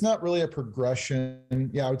 It's not really a progression.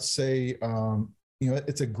 Yeah, I would say,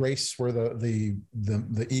 it's a grace where the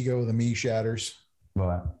ego, the me shatters.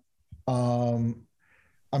 Right.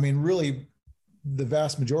 I mean, really, the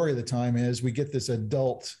vast majority of the time is we get this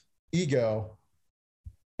adult ego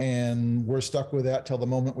and we're stuck with that till the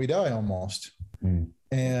moment we die almost. And,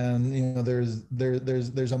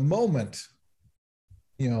 there's a moment,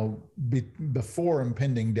 before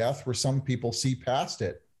impending death where some people see past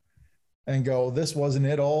it and go, this wasn't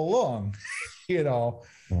it all along, Yeah.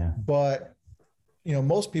 But,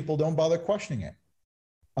 most people don't bother questioning it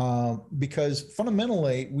because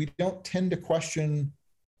fundamentally we don't tend to question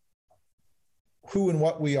who and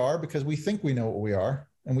what we are because we think we know what we are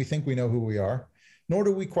and we think we know who we are, nor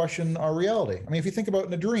do we question our reality. I mean, if you think about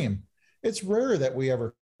in a dream, it's rare that we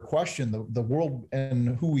ever question the world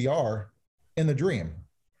and who we are in the dream.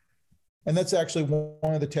 And that's actually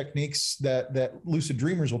one of the techniques that lucid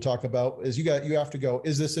dreamers will talk about is you have to go,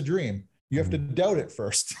 is this a dream? You have to doubt it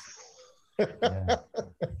first. Yeah.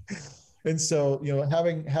 And so,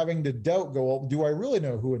 having to doubt, go, well, do I really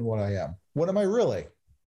know who and what I am? What am I really?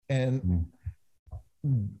 And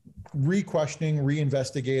re-questioning,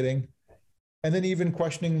 re-investigating, and then even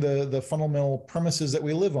questioning the fundamental premises that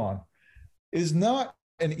we live on is not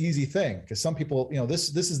an easy thing because some people, this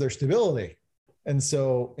is their stability. And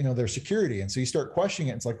so, their security. And so you start questioning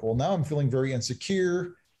it. It's like, well, now I'm feeling very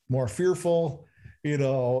insecure, more fearful,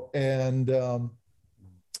 and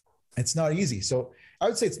it's not easy. So I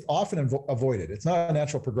would say it's often avoided. It's not a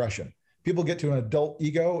natural progression. People get to an adult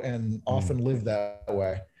ego and often live that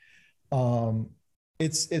way.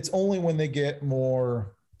 It's only when they get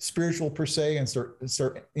more spiritual per se and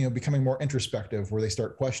start becoming more introspective where they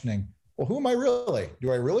start questioning, well, who am I really?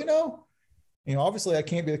 Do I really know? Obviously I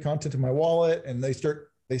can't be the content of my wallet. And they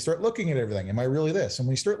start looking at everything. Am I really this? And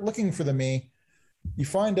when you start looking for the me, you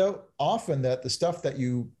find out often that the stuff that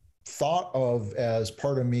you thought of as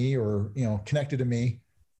part of me or, connected to me,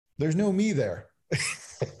 there's no me there,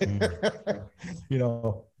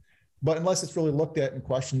 but unless it's really looked at and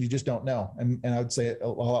questioned, you just don't know. And I would say a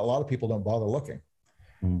lot of people don't bother looking.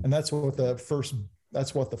 And that's what the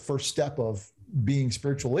first step of being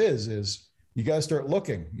spiritual is you got to start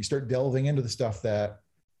looking. You start delving into the stuff that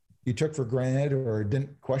you took for granted or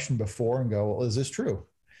didn't question before and go, well, is this true?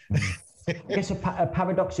 I guess a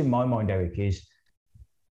paradox in my mind, Eric, is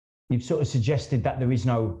you've sort of suggested that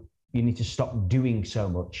you need to stop doing so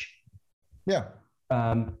much. Yeah.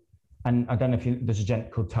 And I don't know if there's a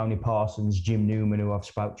gent called Tony Parsons, Jim Newman, who I've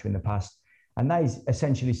spoke to in the past, and they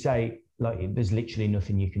essentially say, like, there's literally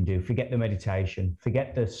nothing you can do. Forget the meditation,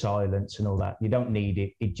 forget the silence and all that. You don't need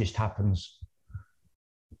it. It just happens.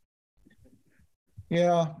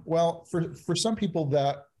 Yeah. Well, for some people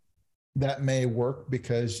that may work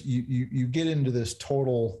because you get into this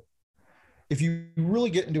total, if you really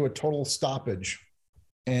get into a total stoppage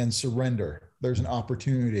and surrender, there's an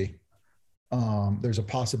opportunity. There's a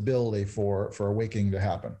possibility for awakening to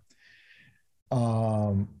happen,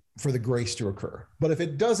 for the grace to occur. But if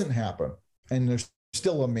it doesn't happen and there's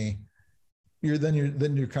still a me, you're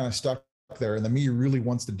kind of stuck there, and the me really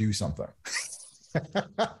wants to do something.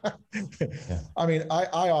 Yeah. I mean,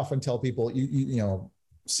 I often tell people,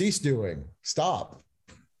 cease doing, stop,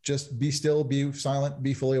 just be still, be silent,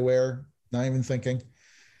 be fully aware, not even thinking.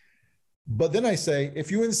 But then I say,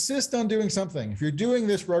 if you insist on doing something, if you're doing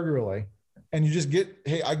this regularly and you just get,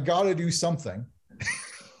 hey, I got to do something.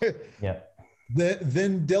 Yeah.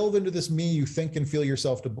 Then delve into this me you think and feel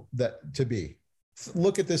yourself to be.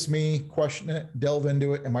 look at this me, question it, delve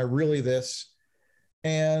into it. Am I really this?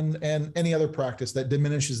 And any other practice that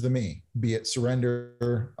diminishes the me, be it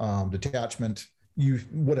surrender, detachment,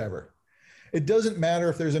 whatever. It doesn't matter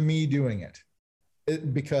if there's a me doing it,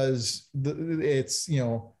 because it's, you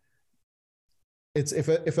know, it's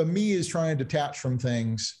if a me is trying to detach from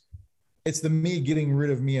things, it's the me getting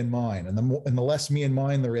rid of me and mine, and the less me and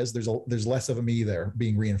mine there is, there's less of a me there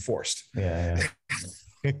being reinforced. Yeah.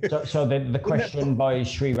 So the question by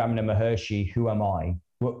Sri Ramana Maharshi, who am I?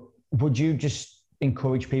 Would you just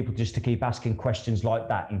encourage people just to keep asking questions like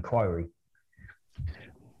that, inquiry?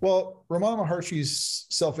 Well, Ramana Maharshi's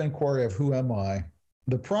self-inquiry of who am I,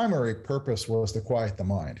 the primary purpose was to quiet the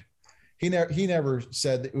mind. He never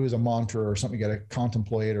said that it was a mantra or something you got to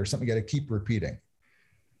contemplate or something you got to keep repeating.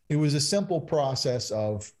 It was a simple process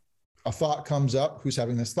of a thought comes up. Who's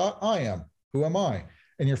having this thought? I am. Who am I?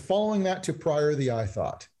 And you're following that to prior to the I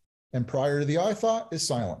thought. And prior to the I thought is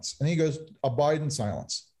silence. And he goes, abide in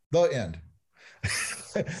silence. The end.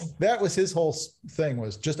 That was his whole thing,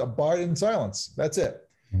 was just abide in silence. That's it.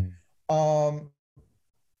 And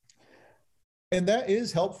that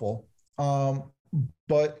is helpful. And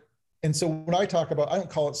so when I talk about, I don't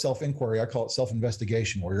call it self-inquiry, I call it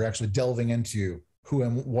self-investigation, where you're actually delving into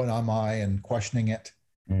what am I and questioning it.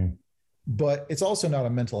 But it's also not a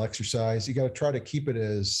mental exercise. You got to try to keep it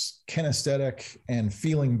as kinesthetic and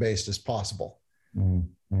feeling based as possible. You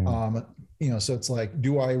know, so it's like,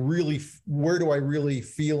 where do I really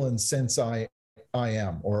feel and sense I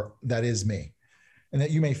am, or that is me? And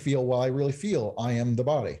that you may feel, well, I really feel I am the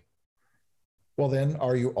body. Well, then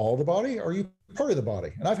are you all the body? Or are you part of the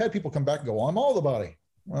body? And I've had people come back and go, well, I'm all the body.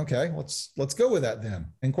 Okay, let's go with that then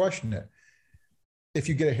and question it. If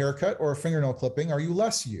you get a haircut or a fingernail clipping, are you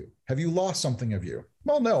less you? Have you lost something of you?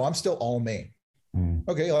 Well, no, I'm still all me.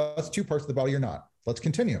 Okay, well, that's two parts of the body you're not. Let's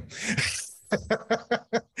continue.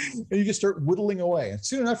 And you just start whittling away. And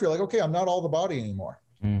soon enough, you're like, okay, I'm not all the body anymore.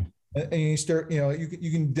 And you start, you know,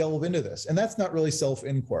 you can delve into this. And that's not really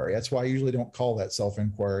self-inquiry. That's why I usually don't call that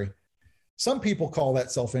self-inquiry. Some people call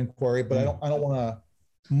that self-inquiry, but I don't want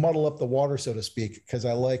to muddle up the water, so to speak, because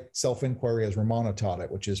I like self-inquiry as Ramana taught it,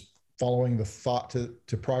 which is following the thought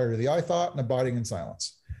to prior to the I thought and abiding in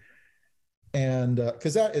silence. And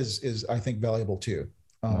because that is, I think, valuable too,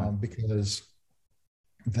 because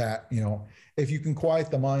that, you know, if you can quiet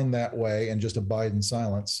the mind that way and just abide in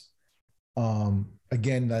silence,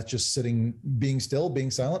 again, that's just sitting, being still, being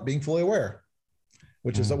silent, being fully aware,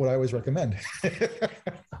 which is what I always recommend.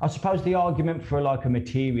 I suppose the argument for like a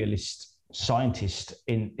materialist scientist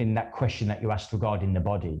in that question that you asked regarding the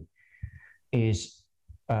body is,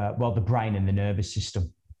 well, the brain and the nervous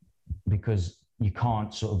system, because you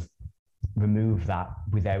can't sort of remove that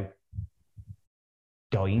without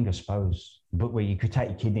dying, I suppose. But where you could take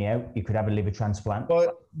your kidney out, you could have a liver transplant.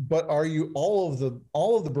 But are you all of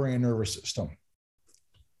the brain nervous system?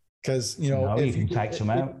 Because, you know, if you can take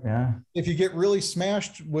some out, yeah. If you get really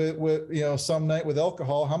smashed with you know, some night with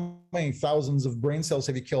alcohol, how many thousands of brain cells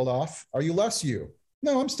have you killed off? Are you less you?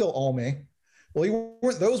 No, I'm still all me. Well, you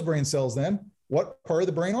weren't those brain cells then. What part of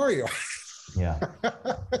the brain are you? Yeah.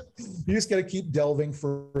 You just got to keep delving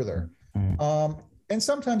further. And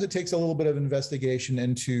sometimes it takes a little bit of investigation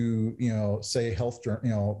into, you know, say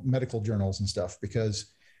medical journals and stuff,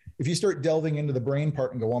 because if you start delving into the brain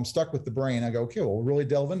part and go, well, I'm stuck with the brain, I go, okay, well, we'll really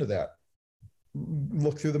delve into that.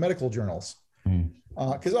 Look through the medical journals.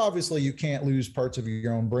 Because obviously you can't lose parts of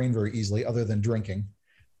your own brain very easily other than drinking,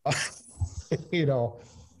 you know,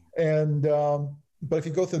 and, but if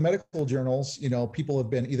you go through the medical journals, you know, people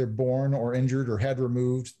have been either born or injured or had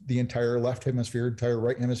removed the entire left hemisphere, entire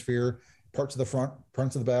right hemisphere, parts of the front,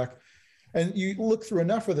 parts of the back. And you look through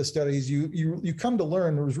enough of the studies, you come to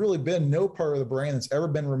learn there's really been no part of the brain that's ever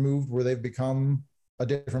been removed where they've become a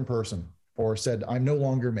different person or said, I'm no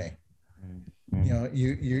longer me. You know,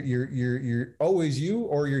 you're always you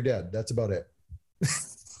or you're dead. That's about it.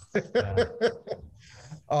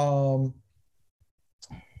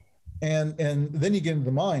 And then you get into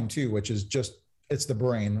the mind too, which is just, it's the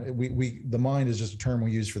brain. The mind is just a term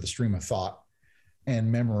we use for the stream of thought and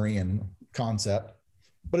memory and concept.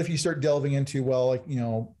 But if you start delving into, well, like, you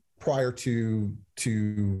know, prior to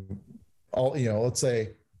all, you know, let's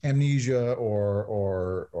say amnesia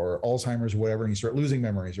or Alzheimer's or whatever, and you start losing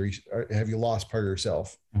memories, or have you lost part of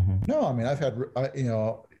yourself? No, I mean, I've had, you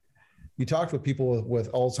know, you talked with people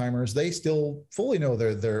with Alzheimer's, they still fully know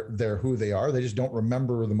they're who they are. They just don't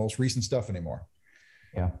remember the most recent stuff anymore.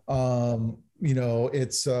 Yeah. You know,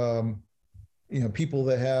 it's, you know, people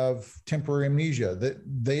that have temporary amnesia, that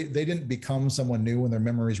they didn't become someone new when their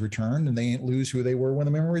memories returned, and they didn't lose who they were when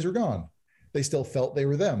the memories are gone. they still felt they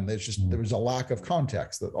were them. There's just, there was a lack of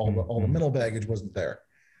context, that all the mental baggage wasn't there.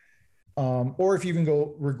 Or if you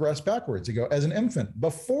even regress backwards, you go, as an infant,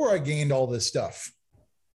 before I gained all this stuff,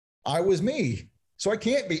 I was me. So I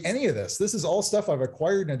can't be any of this. This is all stuff I've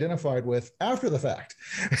acquired and identified with after the fact.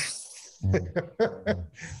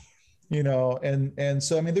 You know, and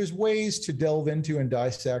so, I mean, there's ways to delve into and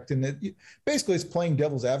dissect, and basically it's playing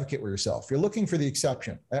devil's advocate with yourself. You're looking for the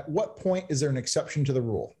exception. At what point is there an exception to the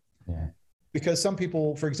rule? Yeah. Because some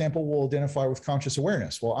people, for example, will identify with conscious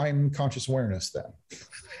awareness. Well, I'm conscious awareness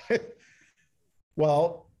then.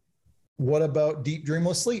 Well, what about deep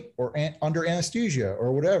dreamless sleep or under anesthesia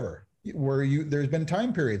or whatever, where there's been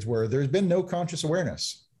time periods where there's been no conscious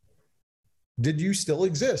awareness? Did you still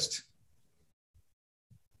exist?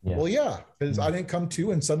 Yeah. Well, yeah, because I didn't come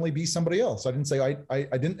to and suddenly be somebody else. I didn't say I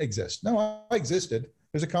didn't exist. No, I existed.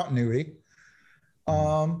 There's a continuity.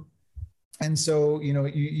 And so, you know,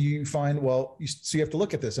 you find, well, so you have to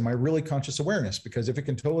look at this. Am I really conscious awareness? Because if it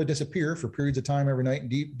can totally disappear for periods of time every night in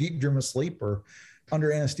deep dreamless sleep or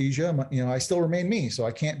under anesthesia, you know, I still remain me. So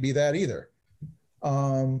I can't be that either.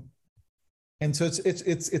 And so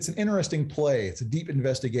it's an interesting play. It's a deep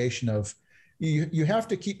investigation of, you have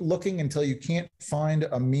to keep looking until you can't find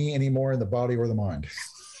a me anymore in the body or the mind.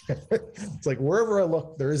 It's like wherever I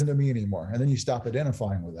look, there isn't a me anymore. And then you stop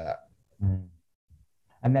identifying with that.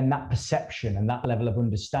 And then that perception and that level of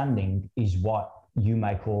understanding is what you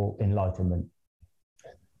may call enlightenment.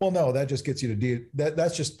 Well, no, that just gets you to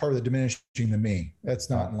that's just part of the diminishing the me.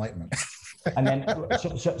 That's not enlightenment. And then,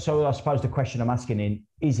 so I suppose the question I'm asking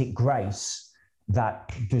is it grace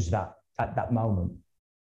that does that at that moment?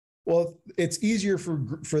 Well, it's easier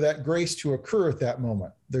for that grace to occur at that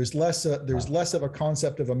moment. There's less of a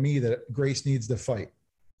concept of a me that grace needs to fight.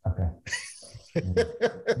 Okay.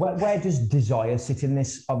 Where does desire sit in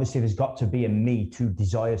this? Obviously, there's got to be a me to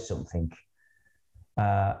desire something.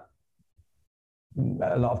 A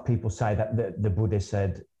lot of people say that the Buddha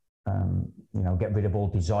said, you know, get rid of all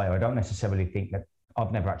desire. I don't necessarily think that.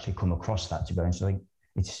 I've never actually come across that, to be honest. I think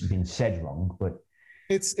it's been said wrong, but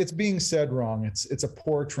it's being said wrong. It's a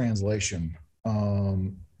poor translation. I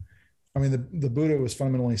mean, the Buddha was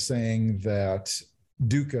fundamentally saying that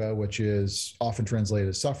dukkha, which is often translated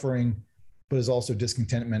as suffering, but is also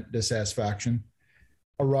discontentment, dissatisfaction,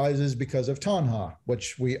 arises because of tanha,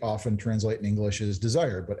 which we often translate in English as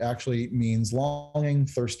desire, but actually means longing,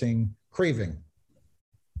 thirsting, craving.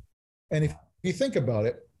 And if you think about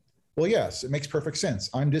it, well, yes, it makes perfect sense.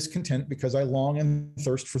 I'm discontent because I long and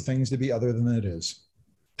thirst for things to be other than it is.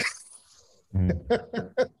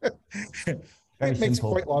 It makes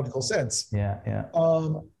quite logical sense. Yeah.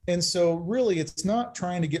 And so really it's not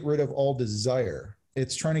trying to get rid of all desire.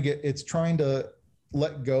 It's trying to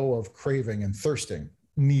let go of craving and thirsting,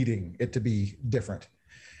 needing it to be different.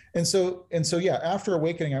 And so, yeah, after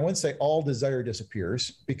awakening, I wouldn't say all desire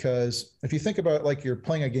disappears, because if you think about it like you're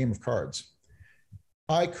playing a game of cards,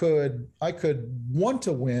 I could want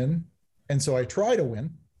to win. And so I try to win,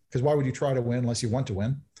 because why would you try to win unless you want to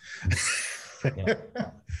win?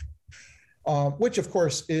 Which of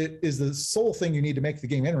course is the sole thing you need to make the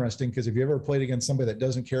game interesting, because if you ever played against somebody that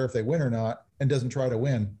doesn't care if they win or not and doesn't try to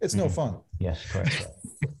win, it's no fun. Yes, correct.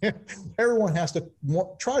 Everyone has to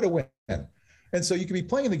try to win. And so you could be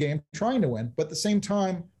playing the game trying to win, but at the same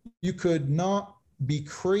time, you could not be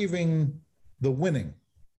craving the winning.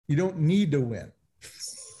 You don't need to win.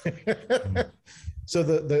 So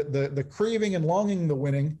the craving and longing the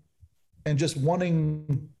winning and just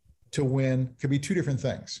wanting to win could be two different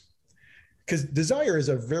things. Because desire is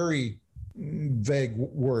a very vague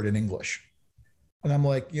word in English. And I'm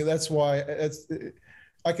like, you know, that's why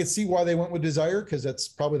I could see why they went with desire, because that's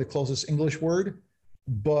probably the closest English word.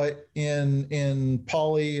 But in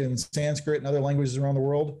Pali and Sanskrit and other languages around the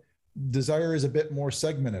world, desire is a bit more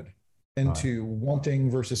segmented into wanting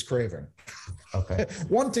versus craving. Okay.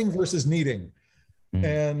 Wanting versus needing.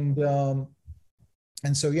 And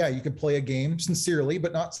so, yeah, you can play a game sincerely,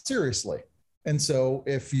 but not seriously. And so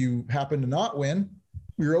if you happen to not win,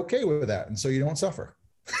 you're okay with that. And so you don't suffer,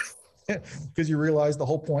 because you realize the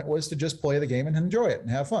whole point was to just play the game and enjoy it and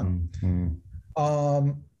have fun.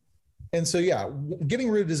 And so, yeah,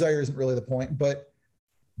 getting rid of desire isn't really the point, but,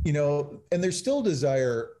 you know, and there's still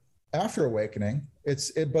desire after awakening.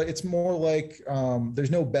 But it's more like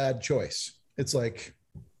there's no bad choice. It's like,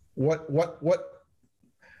 what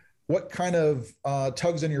kind of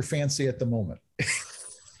tugs on your fancy at the moment?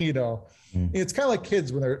 You know, it's kind of like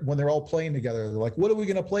kids when they're all playing together. They're like, what are we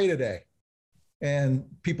going to play today? And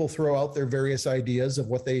people throw out their various ideas of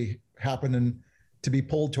what they happen to be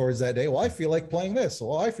pulled towards that day. Well, I feel like playing this.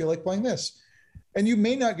 Well, I feel like playing this. And you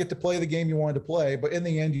may not get to play the game you wanted to play, but in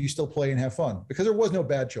the end, you still play and have fun because there was no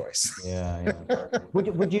bad choice. Yeah.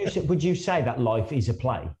 Would you say that life is a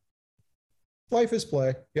play? Life is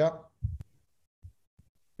play. Yeah.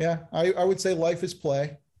 Yeah. I would say life is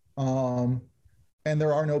play. And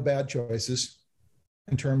there are no bad choices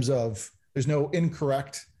in terms of there's no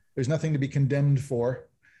incorrect, there's nothing to be condemned for.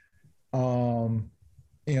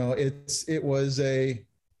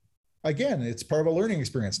 It's part of a learning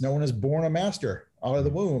experience. No one is born a master out of the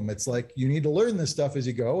womb. It's like you need to learn this stuff as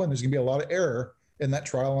you go, and there's gonna be a lot of error in that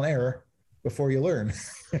trial and error before you learn.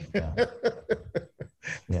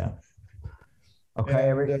 Yeah. Okay,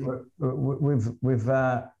 Eric,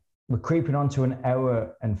 we're creeping on to an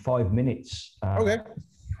hour and 5 minutes. Okay.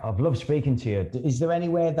 I've loved speaking to you. Is there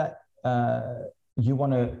anywhere that you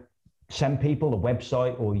want to send people, a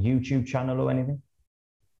website or YouTube channel or anything?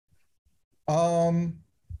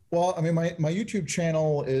 Well, I mean, my YouTube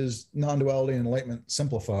channel is Non-Duality and Enlightenment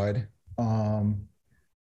Simplified. And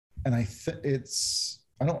I think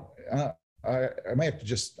I might have to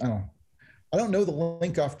just, I don't know the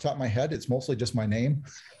link off the top of my head. It's mostly just my name.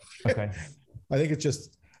 Okay. I think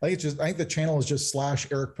the channel is just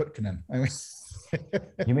 /Eric Putkinen. I mean,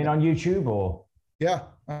 you mean on YouTube or? Yeah.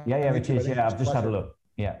 Yeah, it is. Yeah, I've just had a look.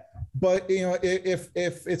 Yeah. But if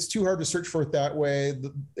it's too hard to search for it that way,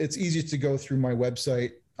 it's easy to go through my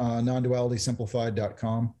website,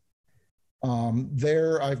 nondualitysimplified.com.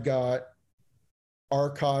 There I've got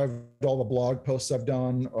archived all the blog posts I've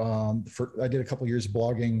done. I did a couple of years of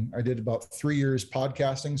blogging. I did about 3 years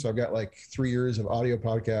podcasting. So I've got like 3 years of audio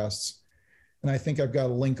podcasts. And I think I've got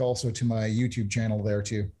a link also to my YouTube channel there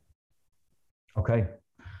too. Okay.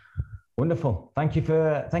 Wonderful. Thank you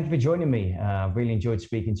for joining me. Really enjoyed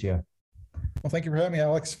speaking to you. Well, thank you for having me,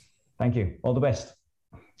 Alex. Thank you. All the best.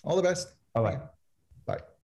 All the best. Bye-bye.